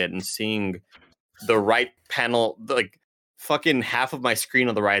overwhelmed with it and seeing the right panel, like fucking half of my screen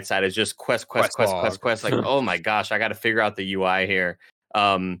on the right side is just quest. Like, oh my gosh, I got to figure out the UI here.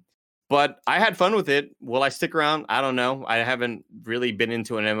 But I had fun with it. Will I stick around? I don't know. I haven't really been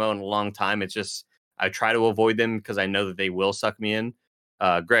into an MMO in a long time. It's just I try to avoid them because I know that they will suck me in.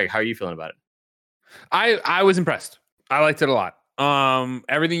 Greg, how are you feeling about it? I was impressed. I liked it a lot.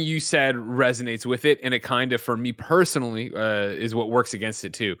 Everything you said resonates with it, and it kind of, for me personally, is what works against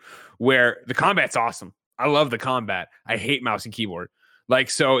it too. Where the combat's awesome. I love the combat. I hate mouse and keyboard. Like,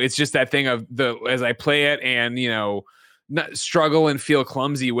 so it's just that thing of as I play it and, not struggle and feel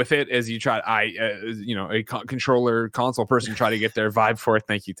clumsy with it as you try. A controller console person try to get their vibe for it.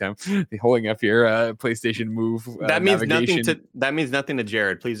 Thank you, Tim. Holding up your PlayStation Move. That means nothing to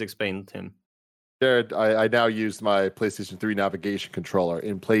Jared. Please explain, Tim. Jared, I now use my PlayStation 3 navigation controller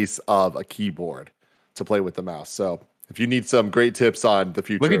in place of a keyboard to play with the mouse. So if you need some great tips on the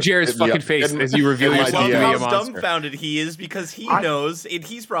future, look at Jared's fucking face as you reveal yourself to be a monster. How dumbfounded he is because he knows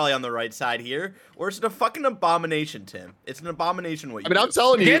he's probably on the right side here, or it's a fucking abomination, Tim. It's an abomination what you do. I'm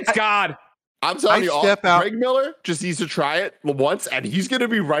telling you, against God. I'm telling you, Greg Miller just needs to try it once, and he's going to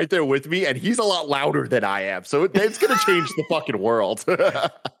be right there with me, and he's a lot louder than I am, so it's going to change the fucking world.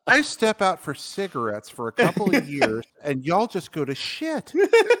 I step out for cigarettes for a couple of years, and y'all just go to shit.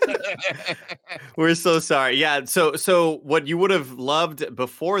 We're so sorry. Yeah, so what you would have loved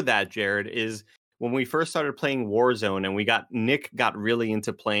before that, Jared, is when we first started playing Warzone, and Nick got really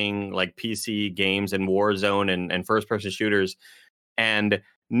into playing like PC games and Warzone and first-person shooters, and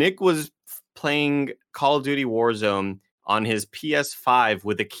Nick was playing Call of Duty Warzone on his PS5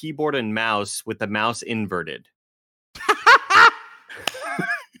 with a keyboard and mouse with the mouse inverted.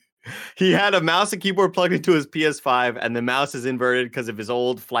 He had a mouse and keyboard plugged into his PS5 and the mouse is inverted because of his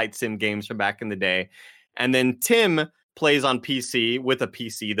old flight sim games from back in the day. And then Tim plays on PC with a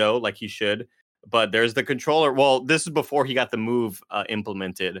PC though, like he should. But there's the controller. Well, this is before he got the Move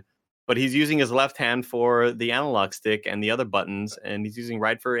implemented. But he's using his left hand for the analog stick and the other buttons, and he's using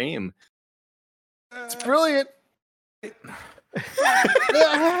right for aim. It's brilliant.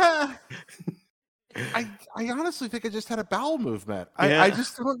 I honestly think I just had a bowel movement. I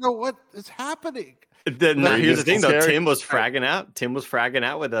just don't know what is happening. Here's the thing, though. Tim was fragging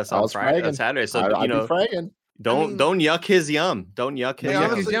out with us on Saturday. So don't yuck his yum. Don't yuck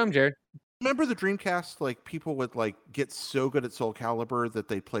his yum, Jared. Remember the Dreamcast? Like people would get so good at Soul Calibur that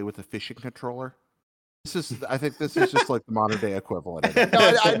they play with a fishing controller. I think this is just like the modern day equivalent.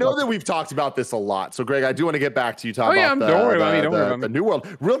 No, I know that we've talked about this a lot. So, Greg, I do want to get back to you talking about don't worry about me. The new world.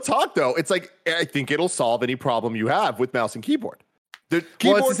 Real talk, though, it's like I think it'll solve any problem you have with mouse and keyboard. The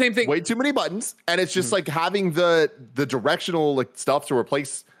keyboard, it's the same thing. Way too many buttons, and it's just like having the directional stuff to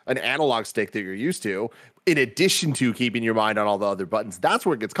replace an analog stick that you're used to, in addition to keeping your mind on all the other buttons. That's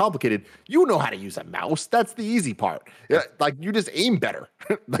where it gets complicated. You know how to use a mouse. That's the easy part. Like you just aim better.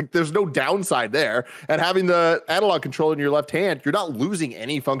 Like there's no downside there. And having the analog control in your left hand, you're not losing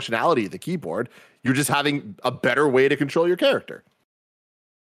any functionality of the keyboard. You're just having a better way to control your character.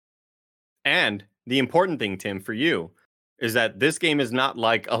 And the important thing, Tim, for you is that this game is not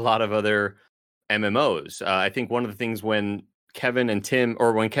like a lot of other MMOs. I think one of the things when Kevin and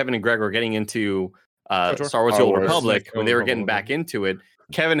Greg were getting into Star Wars: The Old Republic, when they were getting back into it,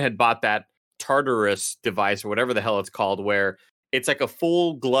 Kevin had bought that Tartarus device or whatever the hell it's called, where it's like a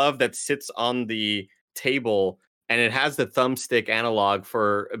full glove that sits on the table and it has the thumbstick analog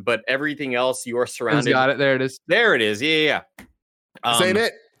but everything else you are surrounded. Got it. There it is. There it is. Yeah.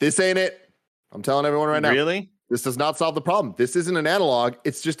 This ain't it. I'm telling everyone right now. Really? This does not solve the problem. This isn't an analog.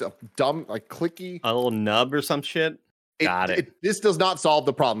 It's just a dumb, clicky. A little nub or some shit. Got it. This does not solve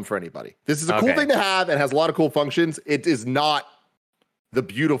the problem for anybody. This is a cool thing to have and has a lot of cool functions. It is not the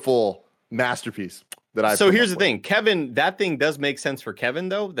beautiful masterpiece that I've. So here's the thing, Kevin. That thing does make sense for Kevin,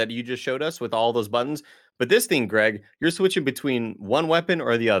 though, that you just showed us with all those buttons. But this thing, Greg, you're switching between one weapon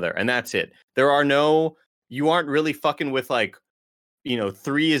or the other, and that's it. You aren't really fucking with like,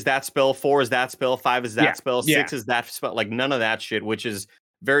 3 is that spell, 4 is that spell, 5 is that spell, 6 is that spell. Like none of that shit, which is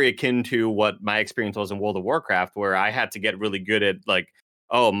very akin to what my experience was in World of Warcraft, where I had to get really good at like,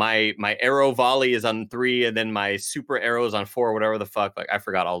 oh, my arrow volley is on 3, and then my super arrow is on 4, whatever the fuck. Like I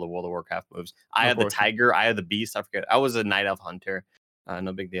forgot all the World of Warcraft moves. I had the tiger, I had the beast. I forget. I was a night elf hunter.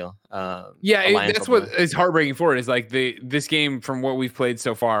 No big deal. That's what is heartbreaking for it. Is like this game, from what we've played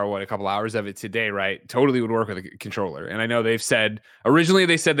so far, a couple hours of it today, right? Totally would work with a controller. And I know they've said originally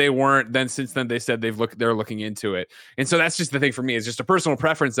they said they weren't. Then since then they said they're looking into it. And so that's just the thing for me. It's just a personal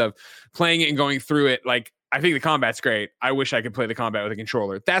preference of playing it and going through it. Like I think the combat's great. I wish I could play the combat with a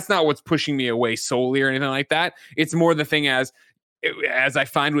controller. That's not what's pushing me away solely or anything like that. It's more the thing as I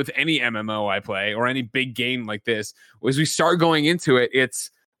find with any MMO I play or any big game like this, as we start going into it, it's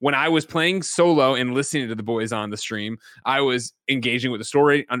when I was playing solo and listening to the boys on the stream, I was engaging with the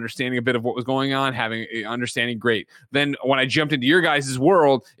story, understanding a bit of what was going on, having understanding great. Then when I jumped into your guys'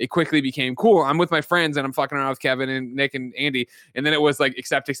 world, it quickly became cool. I'm with my friends and I'm fucking around with Kevin and Nick and Andy. And then it was like,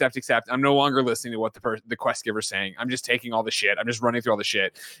 accept. I'm no longer listening to what the quest giver's saying. I'm just taking all the shit. I'm just running through all the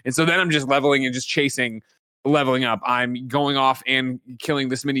shit. And so then I'm just leveling and just leveling up. I'm going off and killing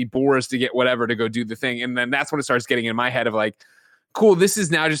this many boars to get whatever to go do the thing. And then that's when it starts getting in my head of like, cool, this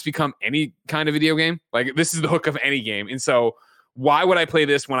has now just become any kind of video game. Like this is the hook of any game. And so why would I play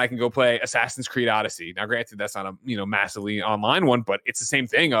this when I can go play Assassin's Creed Odyssey? Now, granted, that's not a massively online one, but it's the same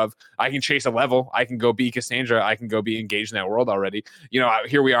thing of I can chase a level, I can go be Cassandra, I can go be engaged in that world already.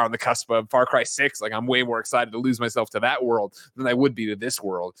 Here we are on the cusp of Far Cry 6. Like I'm way more excited to lose myself to that world than I would be to this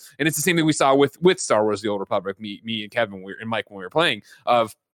world. And it's the same thing we saw with Star Wars: The Old Republic. Me and Kevin and Mike when we were playing.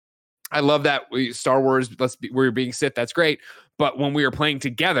 I love that Star Wars. We're being Sith. That's great. But when we were playing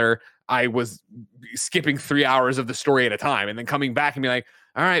together, I was skipping 3 hours of the story at a time and then coming back and be like,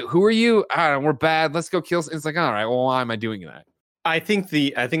 all right, who are you? We're bad. Let's go kill. It's like, all right, well, why am I doing that? I think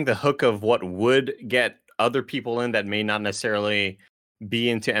the hook of what would get other people in that may not necessarily be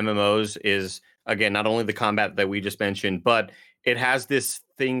into MMOs is, again, not only the combat that we just mentioned, but it has this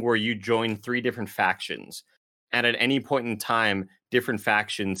thing where you join 3 different factions. And at any point in time, different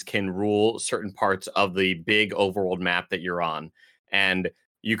factions can rule certain parts of the big overworld map that you're on. And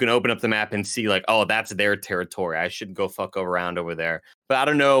you can open up the map and see like, oh, that's their territory. I should go fuck around over there. But I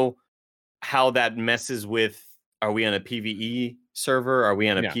don't know how that messes with, are we on a PvE server? Are we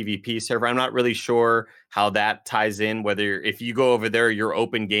on a PvP server? I'm not really sure how that ties in, whether if you go over there, your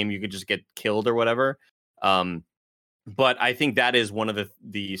open game, you could just get killed or whatever. But I think that is one of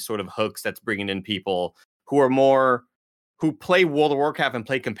the sort of hooks that's bringing in people who play World of Warcraft and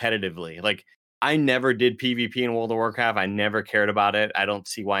play competitively. Like I never did PvP in World of Warcraft. I never cared about it. I don't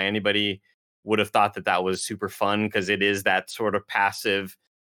see why anybody would have thought that was super fun, because it is that sort of passive.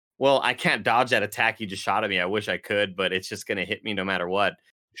 Well, I can't dodge that attack you just shot at me. I wish I could, but it's just going to hit me no matter what.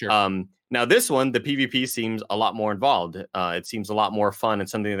 Sure. Now this one, the PvP seems a lot more involved. It seems a lot more fun and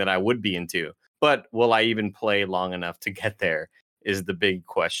something that I would be into. But will I even play long enough to get there is the big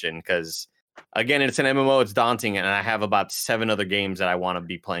question, because again, it's an MMO, it's daunting, and I have about 7 other games that I want to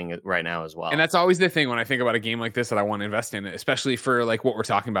be playing right now as well. And that's always the thing when I think about a game like this that I want to invest in, especially for like what we're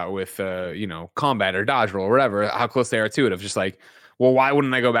talking about with combat or dodge roll or whatever, how close they are to it, of just like, well, why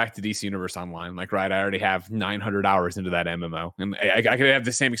wouldn't I go back to DC Universe Online? Like, right, I already have 900 hours into that MMO. And I could have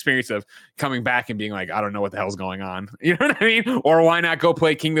the same experience of coming back and being like, I don't know what the hell's going on. You know what I mean? Or why not go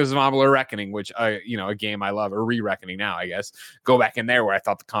play Kingdoms of Amalur Reckoning, which, a game I love, or Re-Reckoning now, I guess. Go back in there where I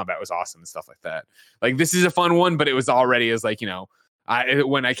thought the combat was awesome and stuff like that. Like, this is a fun one, but it was already as like,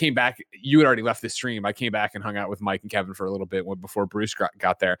 when I came back, you had already left the stream. I came back and hung out with Mike and Kevin for a little bit before Bruce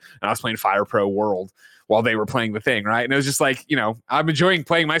got there. And I was playing Fire Pro World while they were playing the thing, right? And it was just like, I'm enjoying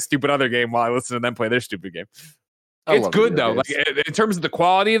playing my stupid other game while I listen to them play their stupid game. It's good, though. Like, in terms of the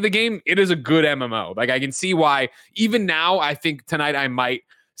quality of the game, it is a good MMO. Like, I can see why, even now, I think tonight I might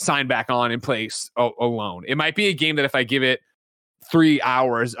sign back on and play alone. It might be a game that if I give it 3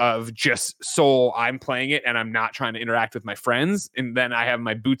 hours of just soul, I'm playing it and I'm not trying to interact with my friends, and then I have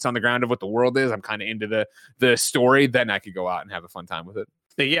my boots on the ground of what the world is, I'm kind of into the story, then I could go out and have a fun time with it.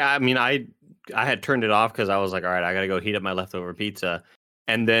 Yeah, I mean, I had turned it off because I was like, all right, I gotta go heat up my leftover pizza,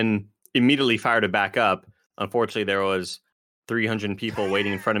 and then immediately fired it back up. Unfortunately, there was 300 people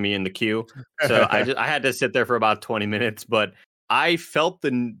waiting in front of me in the queue, so I had to sit there for about 20 minutes, but I felt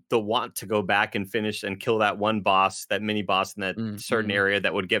the want to go back and finish and kill that one boss, that mini boss in that certain area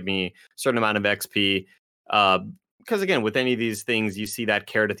that would get me a certain amount of XP. because again, with any of these things, you see that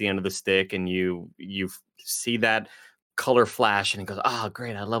carrot at the end of the stick, and you see that color flash, and it goes, "Oh,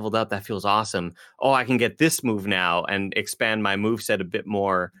 great! I leveled up. That feels awesome. Oh, I can get this move now and expand my move set a bit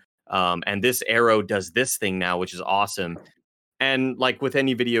more. And this arrow does this thing now, which is awesome." And like with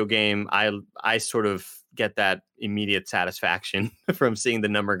any video game, I sort of get that immediate satisfaction from seeing the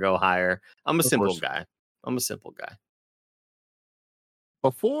number go higher. I'm a simple guy.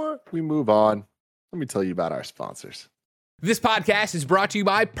 Before we move on, let me tell you about our sponsors. This podcast is brought to you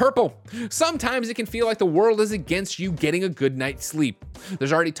by Purple. Sometimes it can feel like the world is against you getting a good night's sleep.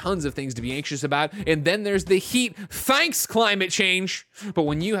 There's already tons of things to be anxious about, and then there's the heat. Thanks, climate change. But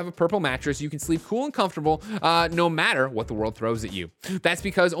when you have a Purple mattress, you can sleep cool and comfortable no matter what the world throws at you. That's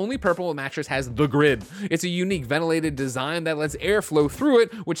because only Purple mattress has the grid. It's a unique ventilated design that lets air flow through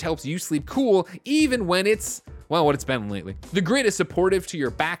it, which helps you sleep cool even when it's what it's been lately. The grid is supportive to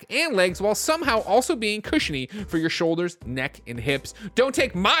your back and legs while somehow also being cushiony for your shoulders, neck, and hips. Don't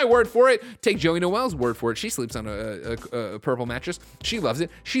take my word for it. Take Joey Noel's word for it. She sleeps on a Purple mattress. She loves it.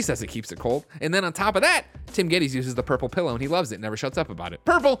 She says it keeps it cold. And then on top of that, Tim Geddes uses the Purple pillow and he loves it, never shuts up about it.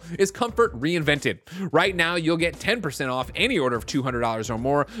 Purple is comfort reinvented. Right now, you'll get 10% off any order of $200 or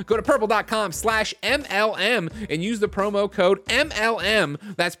more. Go to purple.com/MLM and use the promo code MLM.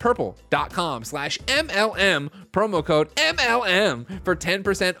 That's purple.com/MLM. Promo code MLM for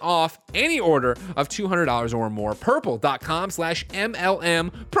 10% off any order of $200 or more.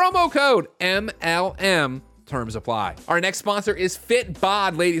 Purple.com/MLM. Promo code MLM. Terms apply. Our next sponsor is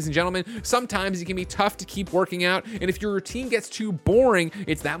Fitbod, ladies and gentlemen. Sometimes it can be tough to keep working out, and if your routine gets too boring,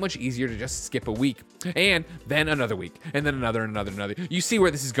 it's that much easier to just skip a week, and then another week, and then another. You see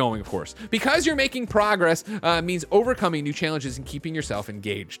where this is going, of course. Because you're making progress means overcoming new challenges and keeping yourself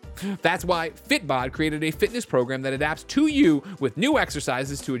engaged. That's why Fitbod created a fitness program that adapts to you with new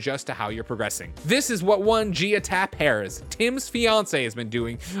exercises to adjust to how you're progressing. This is what one Gia Tap Harris, Tim's fiance, has been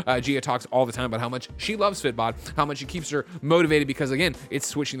doing. Gia talks all the time about how much she loves Fitbod, how much it keeps her motivated because, again, it's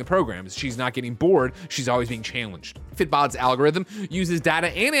switching the programs. She's not getting bored. She's always being challenged. Fitbod's algorithm uses data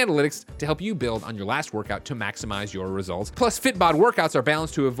and analytics to help you build on your last workout to maximize your results. Plus, Fitbod workouts are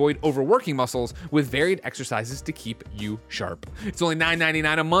balanced to avoid overworking muscles with varied exercises to keep you sharp. It's only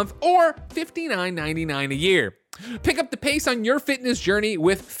 $9.99 a month or $59.99 a year. Pick up the pace on your fitness journey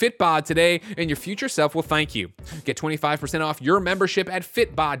with Fitbod today, and your future self will thank you. Get 25% off your membership at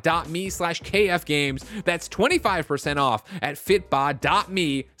fitbod.me/kfgames. That's 25% off at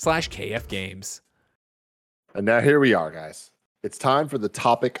fitbod.me/kfgames. And now here we are, guys. It's time for the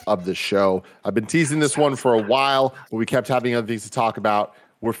topic of the show. I've been teasing this one for a while, but we kept having other things to talk about.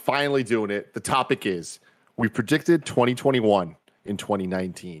 We're finally doing it. The topic is, we predicted 2021 in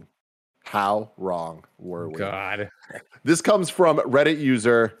 2019. How wrong were we? God. This comes from Reddit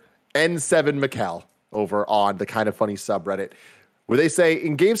user N7McKell over on the Kind of Funny subreddit, where they say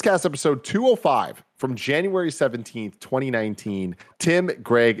in Gamescast episode 205 from January 17th, 2019, Tim,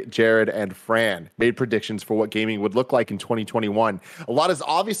 Greg, Jared, and Fran made predictions for what gaming would look like in 2021. A lot has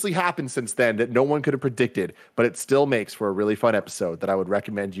obviously happened since then that no one could have predicted, but it still makes for a really fun episode that I would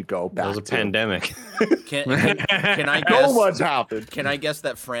recommend you go back to. It was a pandemic. Can I guess? So much happened. Can I guess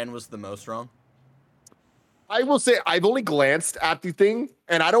that Fran was the most wrong? I will say I've only glanced at the thing,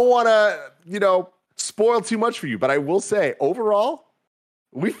 and I don't want to, spoil too much for you, but I will say overall,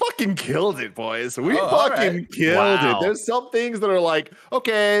 we fucking killed it, boys. We fucking killed it. There's some things that are like,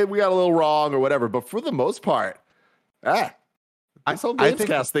 okay, we got a little wrong or whatever, but for the most part, this whole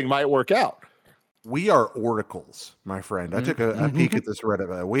Gamescast thing might work out. We are oracles, my friend. I took a peek at this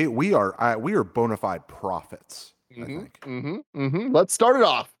Reddit. We are bona fide prophets, I think. Let's start it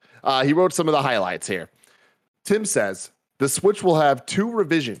off. He wrote some of the highlights here. Tim says, the Switch will have 2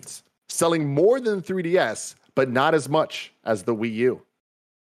 revisions, selling more than 3DS, but not as much as the Wii U.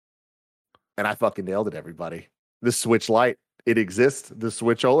 And I fucking nailed it, everybody. The Switch Lite, it exists. The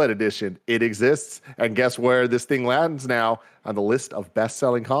Switch OLED edition, it exists. And guess where this thing lands now on the list of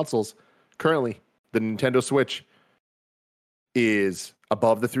best-selling consoles? Currently, the Nintendo Switch is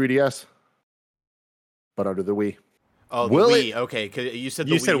above the 3DS, but under the Wii. Oh, the Wii. Okay, because you said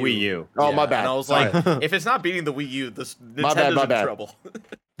the Wii U. Wii U. Oh, my bad. And I was like, if it's not beating the Wii U, Nintendo's my in bad. trouble.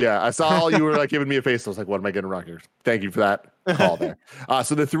 Yeah, I saw all you were like giving me a face. I was like, what am I getting wrong here? Thank you for that call there.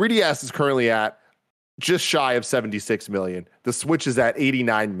 So the 3DS is currently at just shy of 76 million. The Switch is at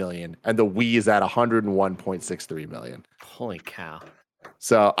 89 million, and the Wii is at 101.63 million. Holy cow.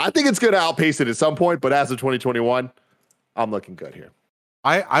 So I think it's going to outpace it at some point, but as of 2021, I'm looking good here.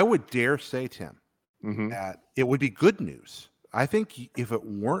 I would dare say, Tim, that it would be good news. I think if it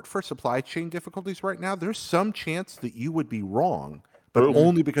weren't for supply chain difficulties right now, there's some chance that you would be wrong, but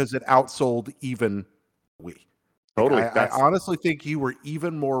only because it outsold even Wii. Totally. I honestly think you were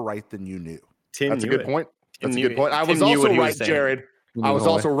even more right than you knew. Tim That's a knew good it. point. That's a Tim good point. I Tim was knew also what he was right, saying. Jared. I was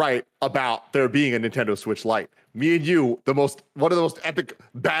also right about there being a Nintendo Switch Lite. Me and you, one of the most epic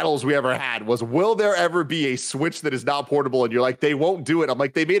battles we ever had was, will there ever be a Switch that is not portable? And you're like, they won't do it. I'm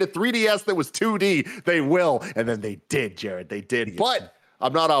like, they made a 3DS that was 2D. They will. And then they did, Jared. They did. But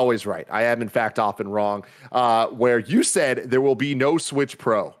I'm not always right. I am, in fact, often wrong. Where you said there will be no Switch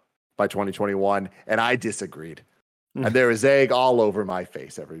Pro by 2021, and I disagreed. And there is egg all over my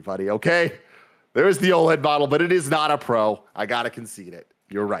face, everybody. Okay? There is the OLED model, but it is not a Pro. I got to concede it.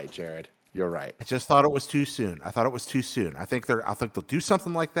 You're right, Jared. You're right. I just thought it was too soon. I think they'll do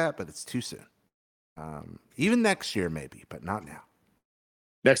something like that, but it's too soon. Even next year, maybe, but not now.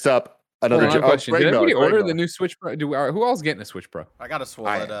 Next up, another question. Did anybody order Miller. the new Switch Pro? Who else getting a Switch Pro? I got a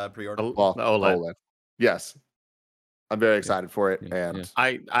SWOLED pre-order. Well, OLED. Yes. I'm very excited for it. Yeah, And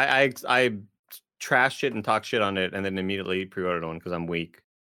I trashed shit and talked shit on it, and then immediately pre-ordered one because I'm weak.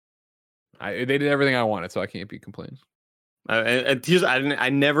 They did everything I wanted, so I can't be complaining. I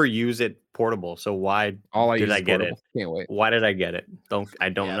never use it portable, so why did I get it? Can't wait. Why did I get it? I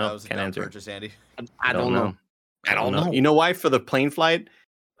don't Yeah, know. that was a Can't dumb answer. purchase, Andy. I don't know. I don't know. You know why? For the plane flight,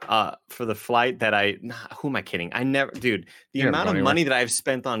 for the flight that who am I kidding? I never, dude. The You never amount go of anywhere. money that I've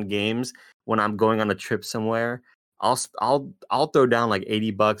spent on games when I'm going on a trip somewhere, I'll throw down like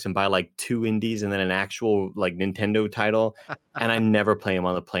 $80 and buy like 2 indies and then an actual like Nintendo title, and I never play them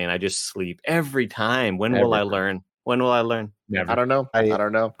on the plane. I just sleep every time. When will I learn? When will I learn? Never. I don't know. I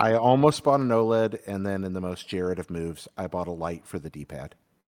don't know. I almost bought an OLED, and then in the most Jared of moves, I bought a light for the D-pad.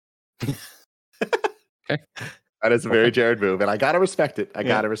 That is a very Jared move, and I gotta respect it.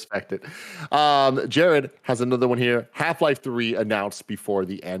 Gotta respect it. Jared has another one here. Half-Life 3 announced before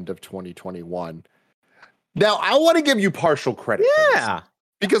the end of 2021. Now, I want to give you partial credit. for this,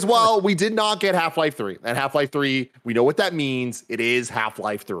 because while we did not get Half-Life 3, and Half-Life 3, we know what that means. It is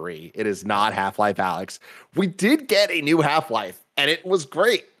Half-Life 3. It is not Half-Life Alyx. We did get a new Half-Life, and it was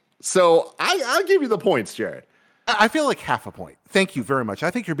great. So I'll give you the points, Jared. I feel like half a point. Thank you very much.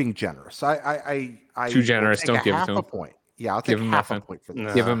 I think you're being generous. I Too generous. will Don't take give it half to a him. point. Yeah, I'll take Give him half a nothing. point for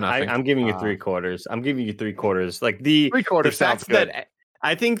this. Give him nothing. I'm giving you 3/4. I'm giving you 3/4. Like the 3/4 sounds good. that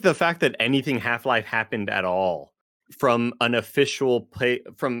I think the fact that anything Half-Life happened at all from an official play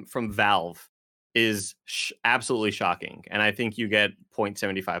from Valve is absolutely shocking, and I think you get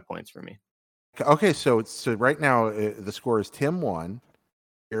 0.75 points for me. Okay, so right now the score is Tim 1,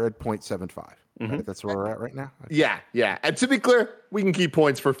 Jared 0.75. Mhm. Right? That's where we're at right now. Okay. Yeah. And to be clear, we can keep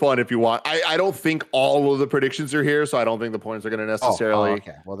points for fun if you want. I don't think all of the predictions are here, so I don't think the points are going to necessarily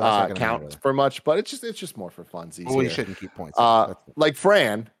okay. Well, that's not gonna count matter. for much. But it's just more for funsies. Well, we here. shouldn't keep points. Like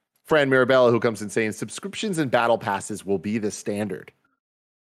Fran Mirabella, who comes in saying subscriptions and battle passes will be the standard.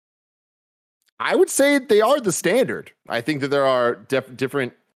 I would say they are the standard. I think that there are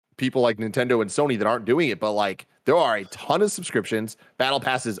different people like Nintendo and Sony that aren't doing it, but like there are a ton of subscriptions. Battle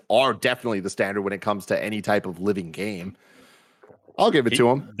passes are definitely the standard when it comes to any type of living game. I'll give it to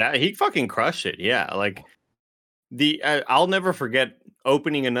him. He fucking crushed it. Yeah, like I'll never forget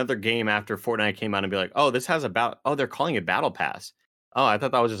opening another game after Fortnite came out and be like, oh, this has they're calling it Battle Pass. Oh, I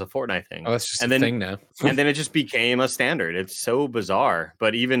thought that was just a Fortnite thing. Oh, that's just and a then, thing now. And then it just became a standard. It's so bizarre.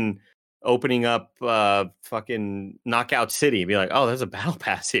 But even opening up fucking Knockout City, be like, oh, there's a Battle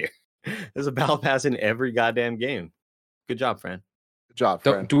Pass here. There's a Battle Pass in every goddamn game. Good job, Fran. Good job,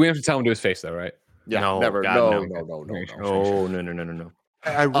 Fran. Do we have to tell him to his face though, right? Yeah, No, never. God, No. Oh, no.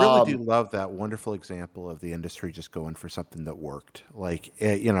 I really do love that wonderful example of the industry just going for something that worked. Like,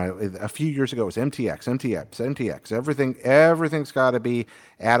 a few years ago it was MTX. Everything's got to be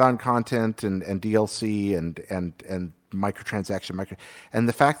add-on content and DLC and microtransaction. And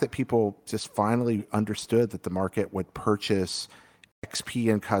the fact that people just finally understood that the market would purchase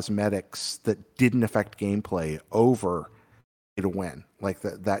XP and cosmetics that didn't affect gameplay over to win. Like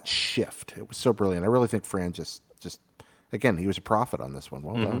that shift. It was so brilliant. I really think Fran just again, he was a prophet on this one.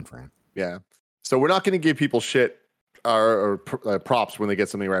 Well done, Fran. Yeah. So we're not going to give people shit or props when they get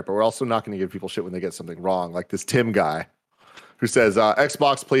something right, but we're also not going to give people shit when they get something wrong. Like this Tim guy who says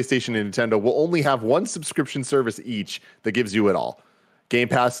Xbox, PlayStation, and Nintendo will only have one subscription service each that gives you it all. Game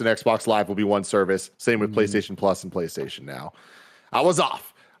Pass and Xbox Live will be one service. Same with PlayStation Plus and PlayStation Now. I was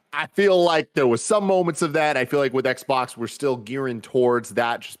off. I feel like there was some moments of that. I feel like with Xbox, we're still gearing towards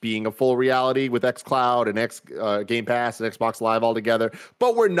that just being a full reality with xCloud and Game Pass and Xbox Live all together.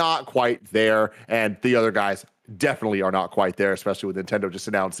 But we're not quite there. And the other guys definitely are not quite there, especially with Nintendo just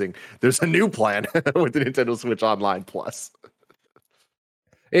announcing there's a new plan with the Nintendo Switch Online Plus.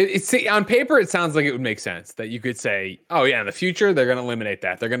 It's on paper, it sounds like it would make sense that you could say, oh, yeah, in the future, they're going to eliminate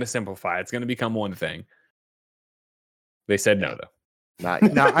that. They're going to simplify. It's going to become one thing. They said no though. Not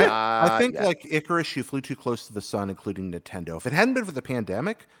yet. Now, I think yet. like Icarus, you flew too close to the sun, including Nintendo. If it hadn't been for the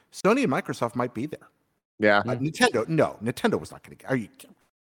pandemic, Sony and Microsoft might be there. Yeah. Nintendo was not going to. Are you?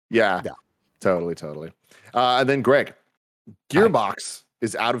 Yeah. Yeah. Totally. And then Greg, Gearbox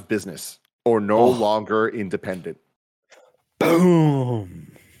is out of business or no longer independent. Boom.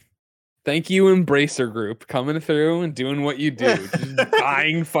 Thank you, Embracer Group, coming through and doing what you do, just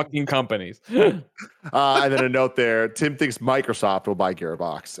buying fucking companies. And then a note there: Tim thinks Microsoft will buy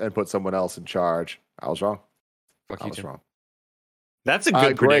Gearbox and put someone else in charge. I was wrong. Fuck I you, was Tim. wrong. That's a Greg.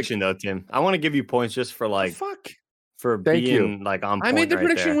 good prediction, though, Tim. I want to give you points just for like Fuck. for Thank being you. like on point. I made the right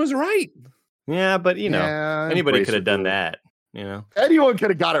prediction there. was right. Yeah, but you know, Yeah, anybody Embracer could have done Group. that. You know, Anyone could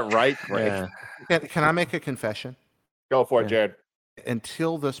have got it right, Greg. yeah. Can I make a confession? Go for it, Yeah. Jared.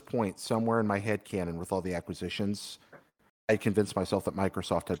 Until this point, somewhere in my head canon, with all the acquisitions, I convinced myself that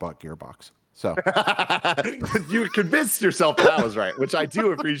Microsoft had bought Gearbox. So You convinced yourself that I was right, which I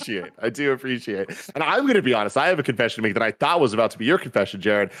do appreciate. And I'm going to be honest. I have a confession to make that I thought was about to be your confession,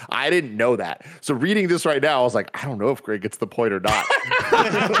 Jared. I didn't know that. So reading this right now, I was like, I don't know if Greg gets the point or not.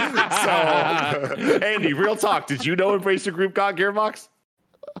 So, Andy, real talk. Did you know Embracer Group got Gearbox?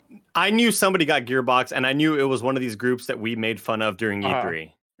 I knew somebody got Gearbox, and I knew it was one of these groups that we made fun of during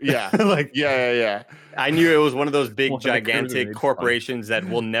E3. Yeah. Like, Yeah. I knew it was one of those big, One of the crew gigantic made fun. corporations that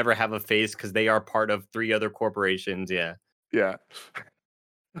will never have a face because they are part of 3 other corporations. Yeah. Yeah.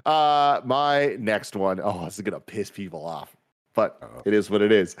 My next one. Oh, this is gonna piss people off, but it is what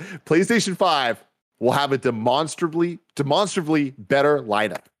it is. PlayStation 5 will have a demonstrably better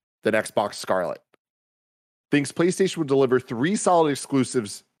lineup than Xbox Scarlet. Thinks PlayStation will deliver 3 solid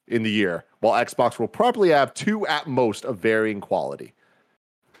exclusives in the year, while Xbox will probably have 2 at most of varying quality.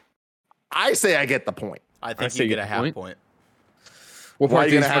 I say I get the point. I I think say you you get a get the half point. point What Why are part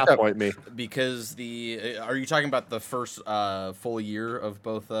you do gonna fuck half up? point me? because are you talking about the first full year of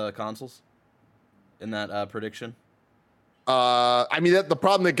both consoles in that prediction? I mean, the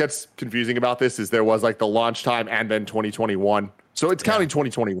problem that gets confusing about this is there was like the launch time and then 2021, so it's counting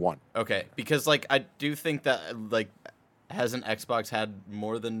 2021. Okay, because like I do think that like hasn't Xbox had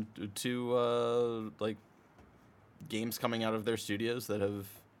more than 2 like games coming out of their studios that have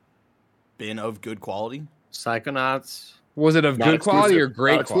been of good quality? Psychonauts. Was it of Not good quality or exclusive.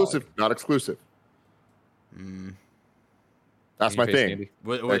 great Not exclusive. quality? Not exclusive. Mm. That's my Face, thing. Andy.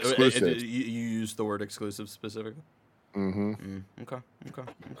 Exclusive. You use the word exclusive specifically? Mm-hmm. Okay. Then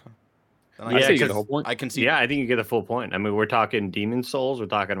I Yeah, say you get the 'cause whole point. I can see. Yeah, I think you get the full point. I mean, we're talking Demon Souls, we're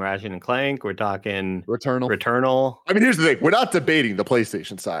talking Ratchet and Clank, we're talking Returnal. I mean, here's the thing: we're not debating the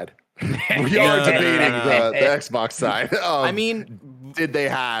PlayStation side. We are No, debating no. the Xbox side. I mean, did they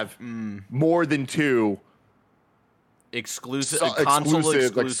have more than 2 exclusive,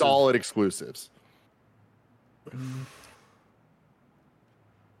 exclusive, like solid exclusives?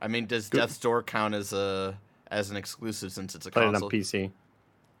 I mean, does Death's Door count as an exclusive since it's a Played it console? on PC.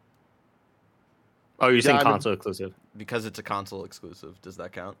 Oh, you're saying I mean- console exclusive? Because it's a console exclusive, does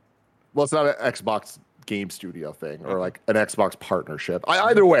that count? Well, it's not an Xbox game studio thing or like an Xbox partnership.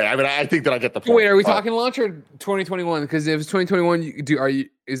 Either way, I mean, I think that I get the point. Wait, are we but- talking launch or 2021? Because if it's 2021,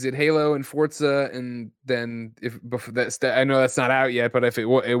 is it Halo and Forza, and then if before that's I know that's not out yet, but if it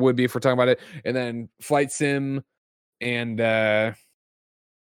would be if we're talking about it, and then Flight Sim and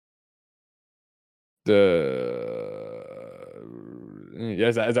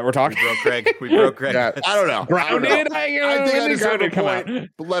is that what we're talking? We broke Greg. Yeah, I don't know. I don't know. Grounded. I think I deserve a come out. point.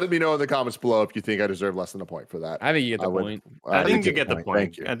 But let me know in the comments below if you think I deserve less than a point for that. I think you get the I would- point. I think you get the point.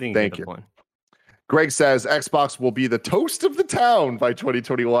 Thank you. I think you Thank get you. the point. Greg says Xbox will be the toast of the town by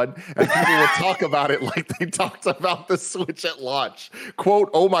 2021, and people will talk about it like they talked about the Switch at launch. Quote,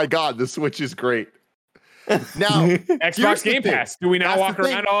 "Oh my God, the Switch is great." Now, here's Xbox the Game thing. Pass. Do we now That's walk the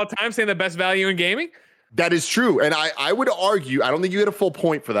thing. around all the time saying the best value in gaming? That is true. And I would argue, I don't think you get a full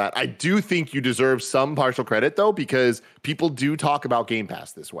point for that. I do think you deserve some partial credit, though, because people do talk about Game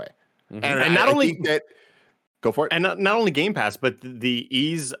Pass this way. Mhm. And not I only- think that, go for it. And not only Game Pass, but the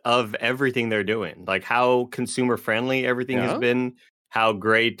ease of everything they're doing, like how consumer friendly everything Yeah. has been, how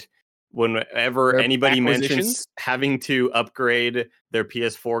great whenever Their anybody mentions acquisitions? having to upgrade their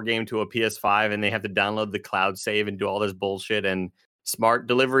PS4 game to a PS5 and they have to download the cloud save and do all this bullshit, and smart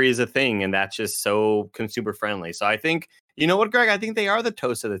delivery is a thing, and that's just so consumer friendly. So I think, you know what, Greg, I think they are the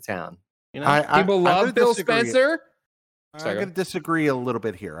toast of the town. You know, People I'm love gonna Bill disagree. Spencer. I'm Sorry, go going to disagree a little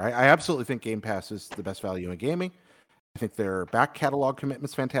bit here. I absolutely think Game Pass is the best value in gaming. I think their back catalog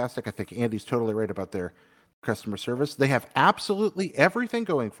commitment's fantastic. I think Andy's totally right about their customer service. They have absolutely everything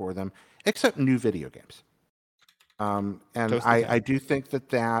going for them except new video games. And Toast of the I do think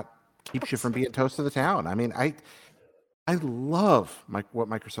that keeps you from being toast of the town. I mean, I I love what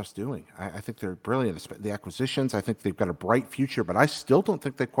Microsoft's doing. I think they're brilliant. The acquisitions, I think they've got a bright future, but I still don't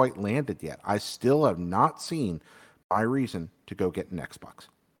think they quite landed yet. I still have not seen my reason to go get an Xbox.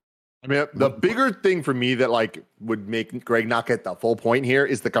 I mean, the bigger thing for me that like would make Greg not get the full point here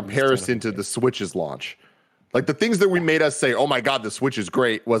is the comparison to the Switch's launch. Like the things that we made us say, oh my God, the Switch is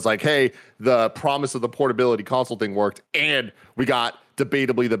great was like, hey, the promise of the portability console thing worked. And we got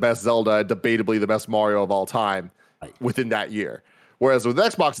debatably the best Zelda, debatably the best Mario of all time within that year. Whereas with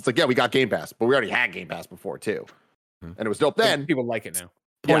Xbox, it's like, yeah, we got Game Pass, but we already had Game Pass before too. And it was dope then. People like it now.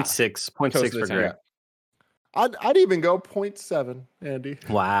 0.6 for Greg. I'd even go 0.7, Andy.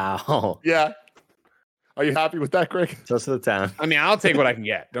 Wow. Yeah. Are you happy with that, Greg? Toast of the town. I mean, I'll take what I can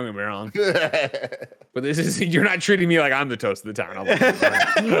get. Don't get me wrong. But this is, you're not treating me like I'm the toast of the town.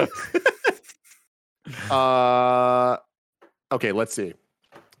 Okay, let's see.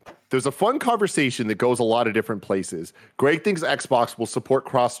 There's a fun conversation that goes a lot of different places. Greg thinks Xbox will support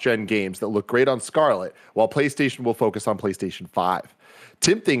cross-gen games that look great on Scarlet, while PlayStation will focus on PlayStation 5.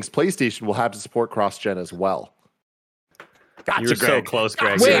 Tim thinks PlayStation will have to support cross-gen as well. Gotcha, You're so close,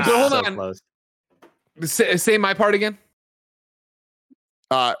 Greg. Wait, but hold so on. Close. Say my part again.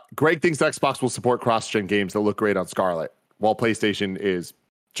 Greg thinks Xbox will support cross-gen games that look great on Scarlet, while PlayStation is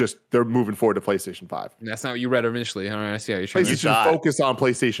just, they're moving forward to PlayStation 5. That's not what you read initially. All right, I see how you're trying to PlayStation focus on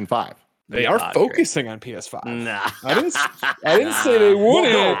PlayStation 5. They are focusing on PS5. Nah. I didn't say they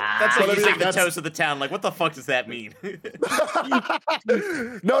wouldn't. That's like you saying the toast of the town. Like, what the fuck does that mean?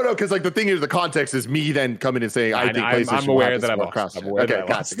 No, because like the thing is, the context is me then coming and saying, I think PlayStation I'm aware will that have I to support lost. I'm aware that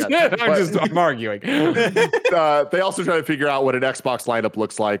I lost. Gotcha. I'm arguing. They also try to figure out what an Xbox lineup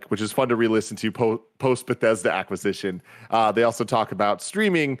looks like, which is fun to re-listen to post Bethesda acquisition. They also talk about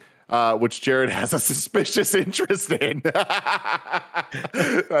streaming, which Jared has a suspicious interest in.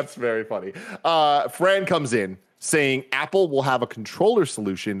 That's very funny. Fran comes in saying Apple will have a controller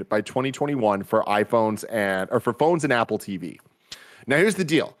solution by 2021 for iPhones or for phones and Apple TV. Now, here's the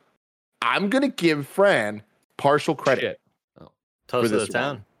deal. I'm going to give Fran partial credit Toast for of this the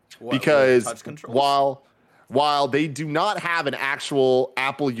town. because while they do not have an actual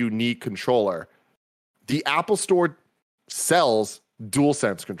Apple unique controller, the Apple Store sells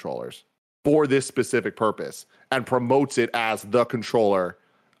DualSense controllers for this specific purpose and promotes it as the controller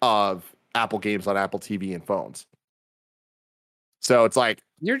of Apple games on Apple TV and phones. So it's like,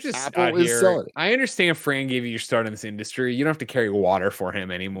 You're just Apple out is here. selling it. I understand Fran gave you your start in this industry. You don't have to carry water for him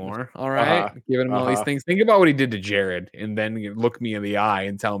anymore. All right. Giving him all these things. Think about what he did to Jared and then look me in the eye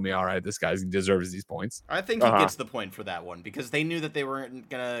and tell me, all right, this guy deserves these points. I think he gets the point for that one because they knew that they weren't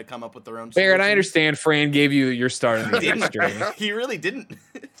going to come up with their own Barrett, solutions. I understand Fran gave you your start in the industry. He really didn't.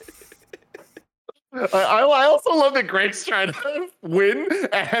 I also love that Greg's trying to win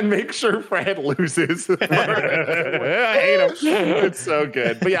and make sure Fran loses. I hate him. It's so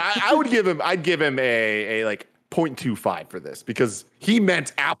good. But yeah, I'd give him a like 0.25 for this because he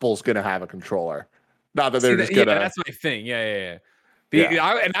meant Apple's gonna have a controller. Not that they're just gonna. Yeah, that's my thing. Yeah.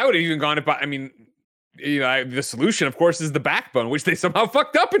 I would have even gone about. I mean, the solution, of course, is the backbone, which they somehow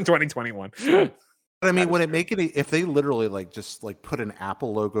fucked up in 2021. But I mean, would it make it if they literally just put an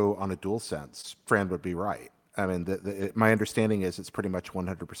Apple logo on a DualSense? Fran would be right. I mean, my understanding is it's pretty much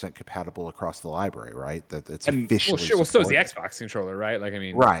 100% compatible across the library, right? That it's officially. Well, so is the Xbox controller, right? Like, I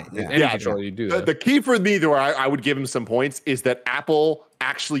mean, right? Any controller you do that. The key for me, though, I would give him some points, is that Apple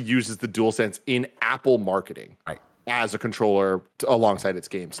actually uses the DualSense in Apple marketing, right, as a controller alongside its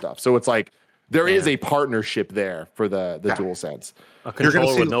game stuff. So it's like there is a partnership there for the DualSense. A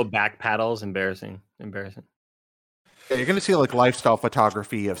controller with no back paddles, embarrassing. Yeah, you're going to see lifestyle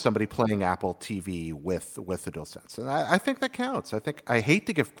photography of somebody playing Apple TV with the DualSense, and I think that counts. I hate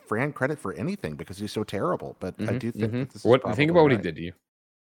to give Fran credit for anything because he's so terrible, but I do think that this is think about what he did to you.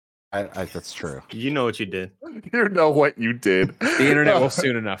 That's true. You know what you did. You know what you did. The internet will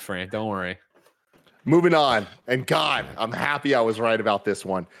soon enough, Fran. Don't worry. Moving on, and God, I'm happy I was right about this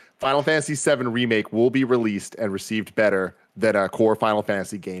one. Final Fantasy VII Remake will be released and received better than a core Final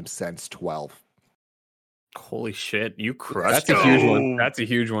Fantasy game since 12. Holy shit, you crushed That's a huge one. That's a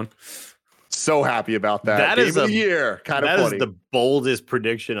huge one. So happy about that. That game is of the year. Kind of funny. That is the boldest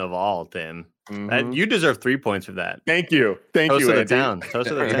prediction of all, Tim. You deserve 3 points for that. Thank you. Toast of the town.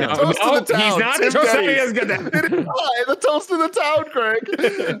 Toast of the town. Toast of the town. He's not Tim toast of Denny's. the The toast of the town, Greg.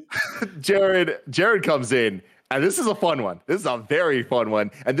 Jared comes in, and this is a fun one. This is a very fun one,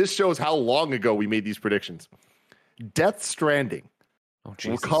 and this shows how long ago we made these predictions. Death Stranding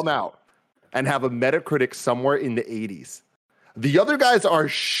will come out and have a Metacritic somewhere in the 80s. The other guys are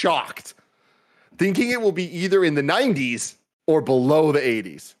shocked, thinking it will be either in the 90s or below the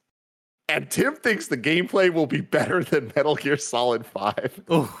 80s. And Tim thinks the gameplay will be better than Metal Gear Solid 5.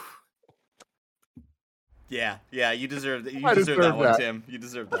 Oh, Yeah, you deserve that. You I deserve deserve that one, that. Tim. You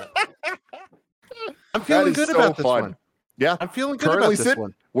deserve that. I'm feeling is good so about this fun. one. Yeah. I'm feeling good Currently about this sitting.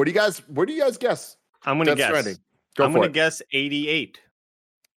 one. Where do you guys guess? I'm gonna Death guess. Stranding. Go I'm for gonna it. guess 88.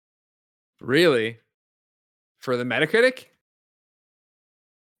 Really? For the Metacritic?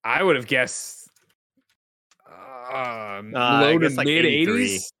 I would have guessed I low to guess like mid 83,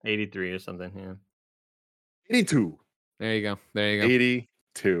 80s. 83 or something. Yeah. 82. There you go. There you go.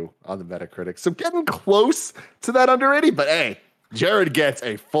 82 on the Metacritic. So getting close to that under 80, but hey, Jared gets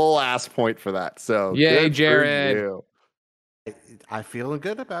a full ass point for that. So Yay, good for Jared. you. I'm feeling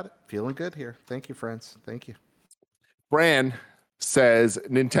good about it. Feeling good here. Thank you, friends. Thank you. Bran says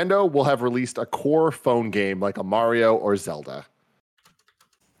Nintendo will have released a core phone game like a Mario or Zelda.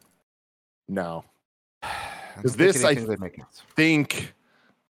 No. I Is don't think this, I anything would make sense. think,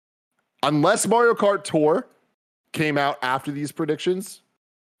 unless Mario Kart Tour came out after these predictions,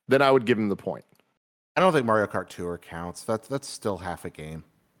 then I would give him the point. I don't think Mario Kart Tour counts. That's still half a game.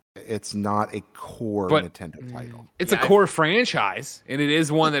 It's not a core But- Nintendo title. It's Yeah, a core franchise, and it is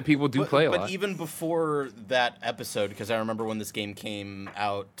one that people do play a But lot. even before that episode, because I remember when this game came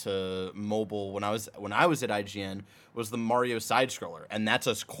out to mobile when I was at IGN, was the Mario side scroller, and that's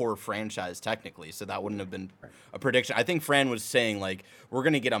a core franchise technically. So that wouldn't have been a prediction. I think Fran was saying like we're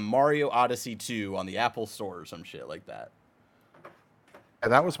gonna get a Mario Odyssey 2 on the Apple Store or some shit like that.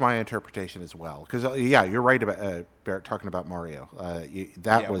 And that was my interpretation as well. Because yeah, you're right about Barrett talking about Mario.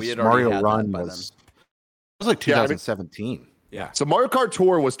 That Yeah, was we had already Mario had that Run by was. It was like Yeah, I mean- 2017. Yeah. So Mario Kart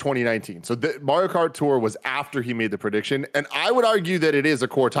Tour was 2019. So Mario Kart Tour was after he made the prediction. And I would argue that it is a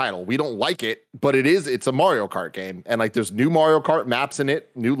core title. We don't like it, but it's a Mario Kart game. And like there's new Mario Kart maps in it,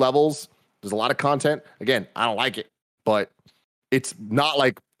 new levels. There's a lot of content. Again, I don't like it, but it's not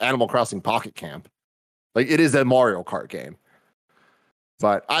like Animal Crossing Pocket Camp. Like it is a Mario Kart game.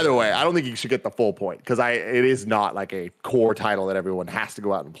 But either way, I don't think you should get the full point because it is not like a core title that everyone has to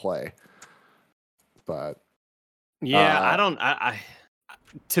go out and play. But Yeah, I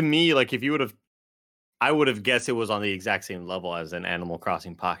to me, like if you would have, I would have guessed it was on the exact same level as an Animal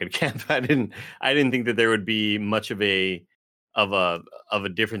Crossing Pocket Camp. I didn't think that there would be much of a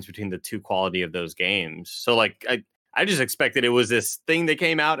difference between the two quality of those games. So like I just expected it was this thing that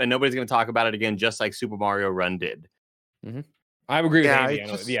came out and nobody's going to talk about it again, just like Super Mario Run did. I agree with Yeah, Andy. it I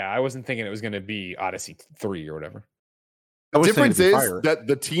know- just- I wasn't thinking it was going to be Odyssey 3 or whatever. I the was thinking difference it'd be is Fire. that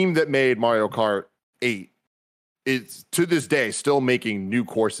the team that made Mario Kart 8 is to this day still making new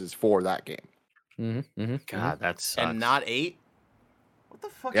courses for that game. Mm-hmm, mm-hmm. God, that sucks. And not 8? What the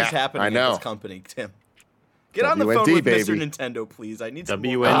fuck Yeah, is happening I in know. this company, Tim? Get on the phone WND, with Mr. baby. Nintendo, please. I need some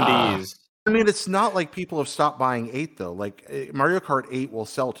more- WNDs. I mean, it's not like people have stopped buying 8 though. Like Mario Kart 8 will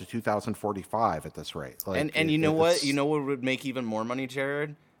sell to 2045 at this rate. Like, And you know what? it's- You know what would make even more money,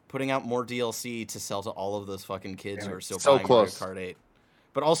 Jared? Putting out more DLC to sell to all of those fucking kids who are still so buying close. Mario Kart 8.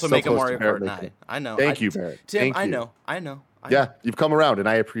 But also So make a close to Mario Barrett Kart making 9. it. I know. Thank you, Barrett. Tim, Thank I you. know. I know. Yeah, you've come around and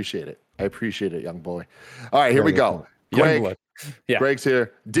I appreciate it. I appreciate it, young boy. All right, here we Very go. cool. Greg, Youngblood. Yeah. Greg's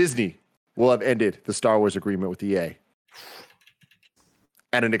here. Disney will have ended the Star Wars agreement with EA.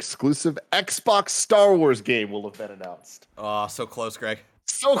 And an exclusive Xbox Star Wars game will have been announced. Oh, so close, Greg.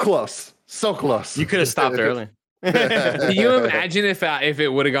 So close. So close. You could have stopped early. Can you imagine if it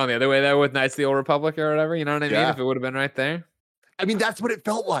would have gone the other way though with Knights of the Old Republic or whatever? You know what I mean? Yeah. If it would have been right there. I mean, that's what it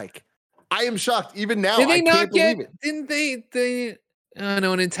felt like. I am shocked. Even now, Did they I not can't get? believe it. Didn't they? Oh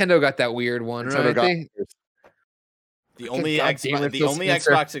no, Nintendo got that weird one, Nintendo right? got- The only God damn it, the Phil only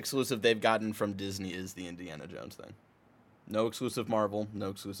Spencer. Xbox exclusive they've gotten from Disney is the Indiana Jones thing. No exclusive Marvel, no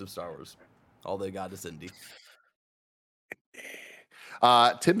exclusive Star Wars. All they got is indie.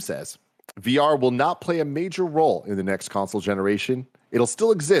 Tim says VR will not play a major role in the next console generation. It'll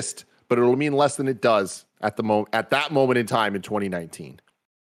still exist, but it'll mean less than it does at that moment in time in 2019.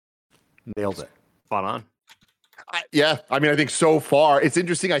 nailed it. Spot on. I mean, I think so far it's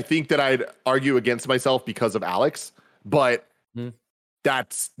interesting. I think that I'd argue against myself because of Alex, but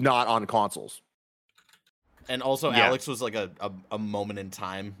that's not on consoles. And also, Yeah. Alex was like a moment in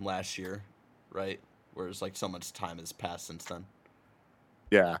time last year, right? Whereas like so much time has passed since then.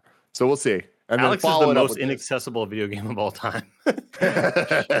 Yeah, so we'll see. And then Alex is follow the it up most with this. inaccessible video game of all time.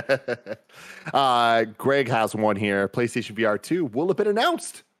 Greg has one here. PlayStation VR 2 will have been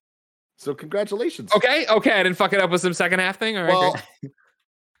announced. So congratulations. Okay, I didn't fuck it up with some second half thing. All right, Well, great.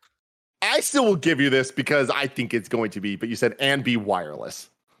 I still will give you this because I think it's going to be, but you said and be wireless.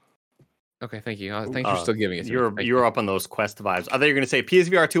 Okay, thank you. Thanks for still giving it. To me. You're up on those Quest vibes. I thought you were going to say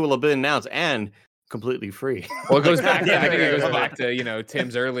PSVR 2 will have been announced and completely free. Well, it goes back. I think it goes back to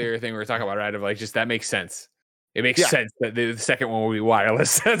Tim's earlier thing we were talking about, right? Of like, just that makes sense. It makes sense that the second one will be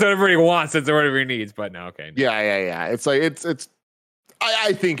wireless. That's what everybody wants. That's what everybody needs. But no, okay. Yeah. It's like it's.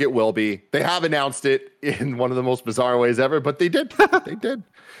 I think it will be. They have announced it in one of the most bizarre ways ever, but they did. They did.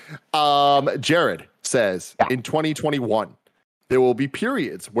 Jared says in 2021 there will be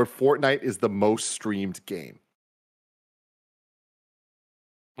periods where Fortnite is the most streamed game.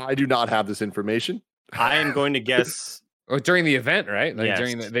 I do not have this information. I am going to guess. Or during the event, right? Like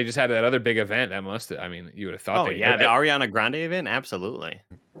Yes. they just had that other big event. That you would have thought. Oh yeah, the Ariana Grande event, absolutely.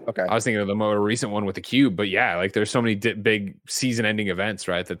 Okay. I was thinking of the more recent one with the Cube, but yeah, like there's so many big season-ending events,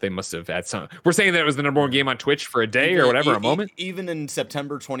 right? That they must have had some. We're saying that it was the number one game on Twitch for a day or whatever, a moment. Even in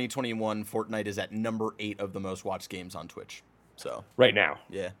September 2021, Fortnite is at number 8 of the most watched games on Twitch. So Right now,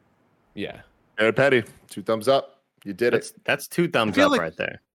 yeah. Jared Petty, 2 thumbs up. You did it. That's 2 thumbs feel up like- right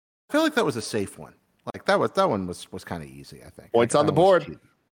there. I feel like that was a safe one. Like that one was kind of easy. I think Points Like, on the that one was board.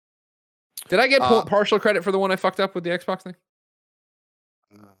 cheap. did I get partial credit for the one I fucked up with the Xbox thing?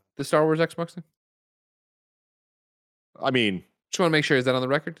 The Star Wars Xbox thing. I mean, Just want to make sure. Is that on the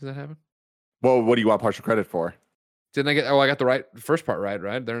record? Does that happen? well, what do you want partial credit for? Didn't I get? Oh, I got the first part right.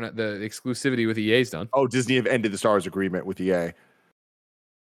 Right? They're not the exclusivity with EA's done. Oh, Disney have ended the Star Wars agreement with EA.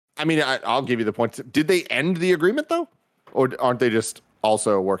 I mean, I'll give you the points. Did they end the agreement though, or aren't they just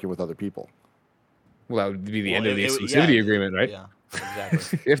also working with other people? Well, that would be the Well, end of the it- exclusivity yeah. agreement, right? Yeah,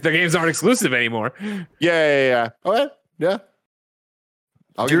 exactly. If the games aren't exclusive anymore. Yeah. Okay, yeah.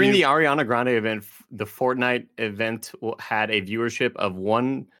 During the Ariana Grande event, the Fortnite event had a viewership of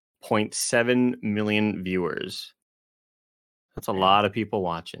 1.7 million viewers. That's a lot of people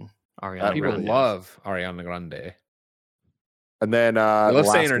watching. Ariana People Grande. love Ariana Grande. And then I the love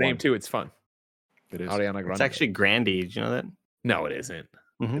saying last her name one. too. It's fun. It is. Ariana Grande. It's actually Grande. Did you know that? no, it isn't.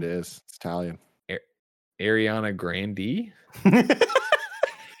 It is. It's Italian. Ariana Grande.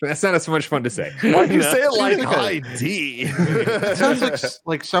 That's not as much fun to say. Why do you say it like Sounds like a- ID? It sounds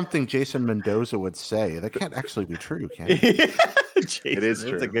like something Jason Mendoza would say. That can't actually be true, can it? It is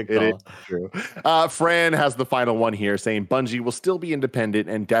true. That's a good It is call. true. Fran has the final one here, saying Bungie will still be independent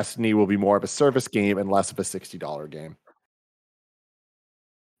and Destiny will be more of a service game and less of a $60 game.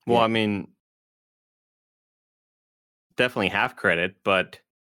 Well, I mean, definitely half credit, but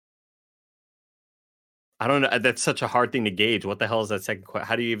I don't know. That's such a hard thing to gauge. What the hell is that second question?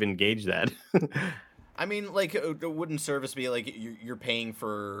 How do you even gauge that? I mean, like, wouldn't service be like you're paying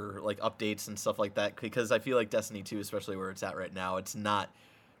for like updates and stuff like that? Because I feel like Destiny 2, especially where it's at right now, it's not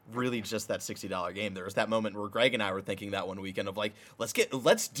really just that $60 game. There was that moment where Greg and I were thinking that one weekend of like, let's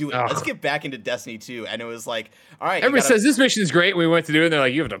do it. Let's get back into Destiny 2. And it was like, all right. Everybody says this mission is great. We went to do it. And they're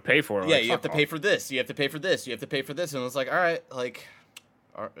like, you have to pay for it. Yeah, Like, you have to fuck pay off. for this. You have to pay for this. You have to pay for this. And it was like, all right, like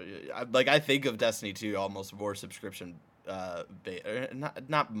I think of Destiny 2 almost more subscription,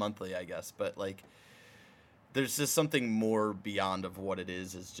 not monthly, I guess, but like there's just something more beyond of what it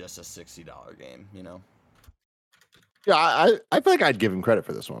is just a $60 game, you know? Yeah, I feel like I'd give him credit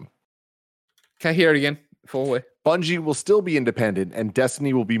for this one. Can I hear it again? Full way. Bungie will still be independent and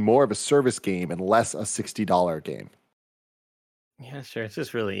Destiny will be more of a service game and less a $60 game. Yeah, sure. It's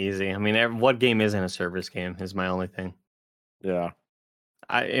just really easy. I mean, what game isn't a service game is my only thing. Yeah.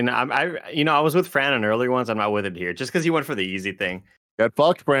 I was with Fran on earlier ones. I'm not with it here, just because he went for the easy thing. Get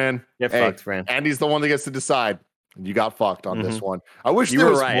fucked, Bran. Get Hey, fucked, Fran. Andy's the one that gets to decide. You got fucked on this one. I wish You there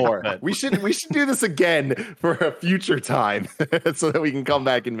were was right, more. but- We should do this again for a future time so that we can come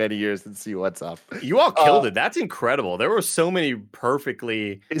back in many years and see what's up. You all killed it. That's incredible. There were so many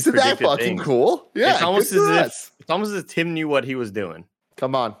perfectly. Isn't that predicted fucking things. cool? Yeah, It's almost good for as us. if Tim knew what he was doing.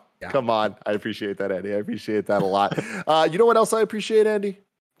 Come on. Yeah. Come on. I appreciate that, Andy. I appreciate that a lot. You know what else I appreciate, Andy?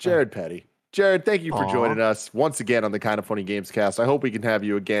 Jared Petty. Jared, thank you for Aw. joining us once again on the Kind of Funny Games cast. I hope we can have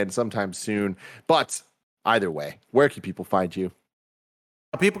you again sometime soon. But either way, where can people find you?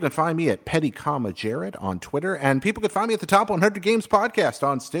 People can find me at Petty, Jared on Twitter, and people can find me at the Top 100 Games podcast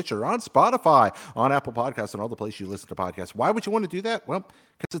on Stitcher, on Spotify, on Apple Podcasts, and all the places you listen to podcasts. Why would you want to do that? Well,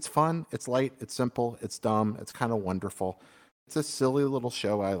 because it's fun, it's light, it's simple, it's dumb, it's kind of wonderful. It's a silly little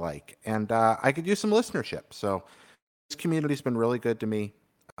show I like, and I could use some listenership. So this community's been really good to me.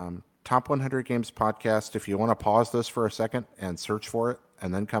 Top 100 Games podcast. If you want to pause this for a second and search for it,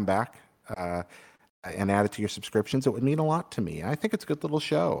 and then come back. And add it to your subscriptions, it would mean a lot to me. I think it's a good little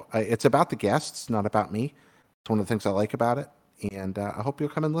show. It's about the guests, not about me. It's one of the things I like about it. And I hope you'll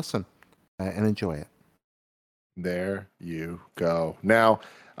come and listen and enjoy it. There you go. Now,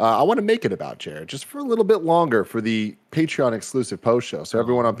 I want to make it about Jared just for a little bit longer for the Patreon exclusive post show. So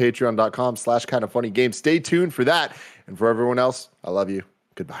everyone on patreon.com/kindoffunnygames, stay tuned for that. And for everyone else, I love you.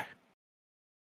 Goodbye.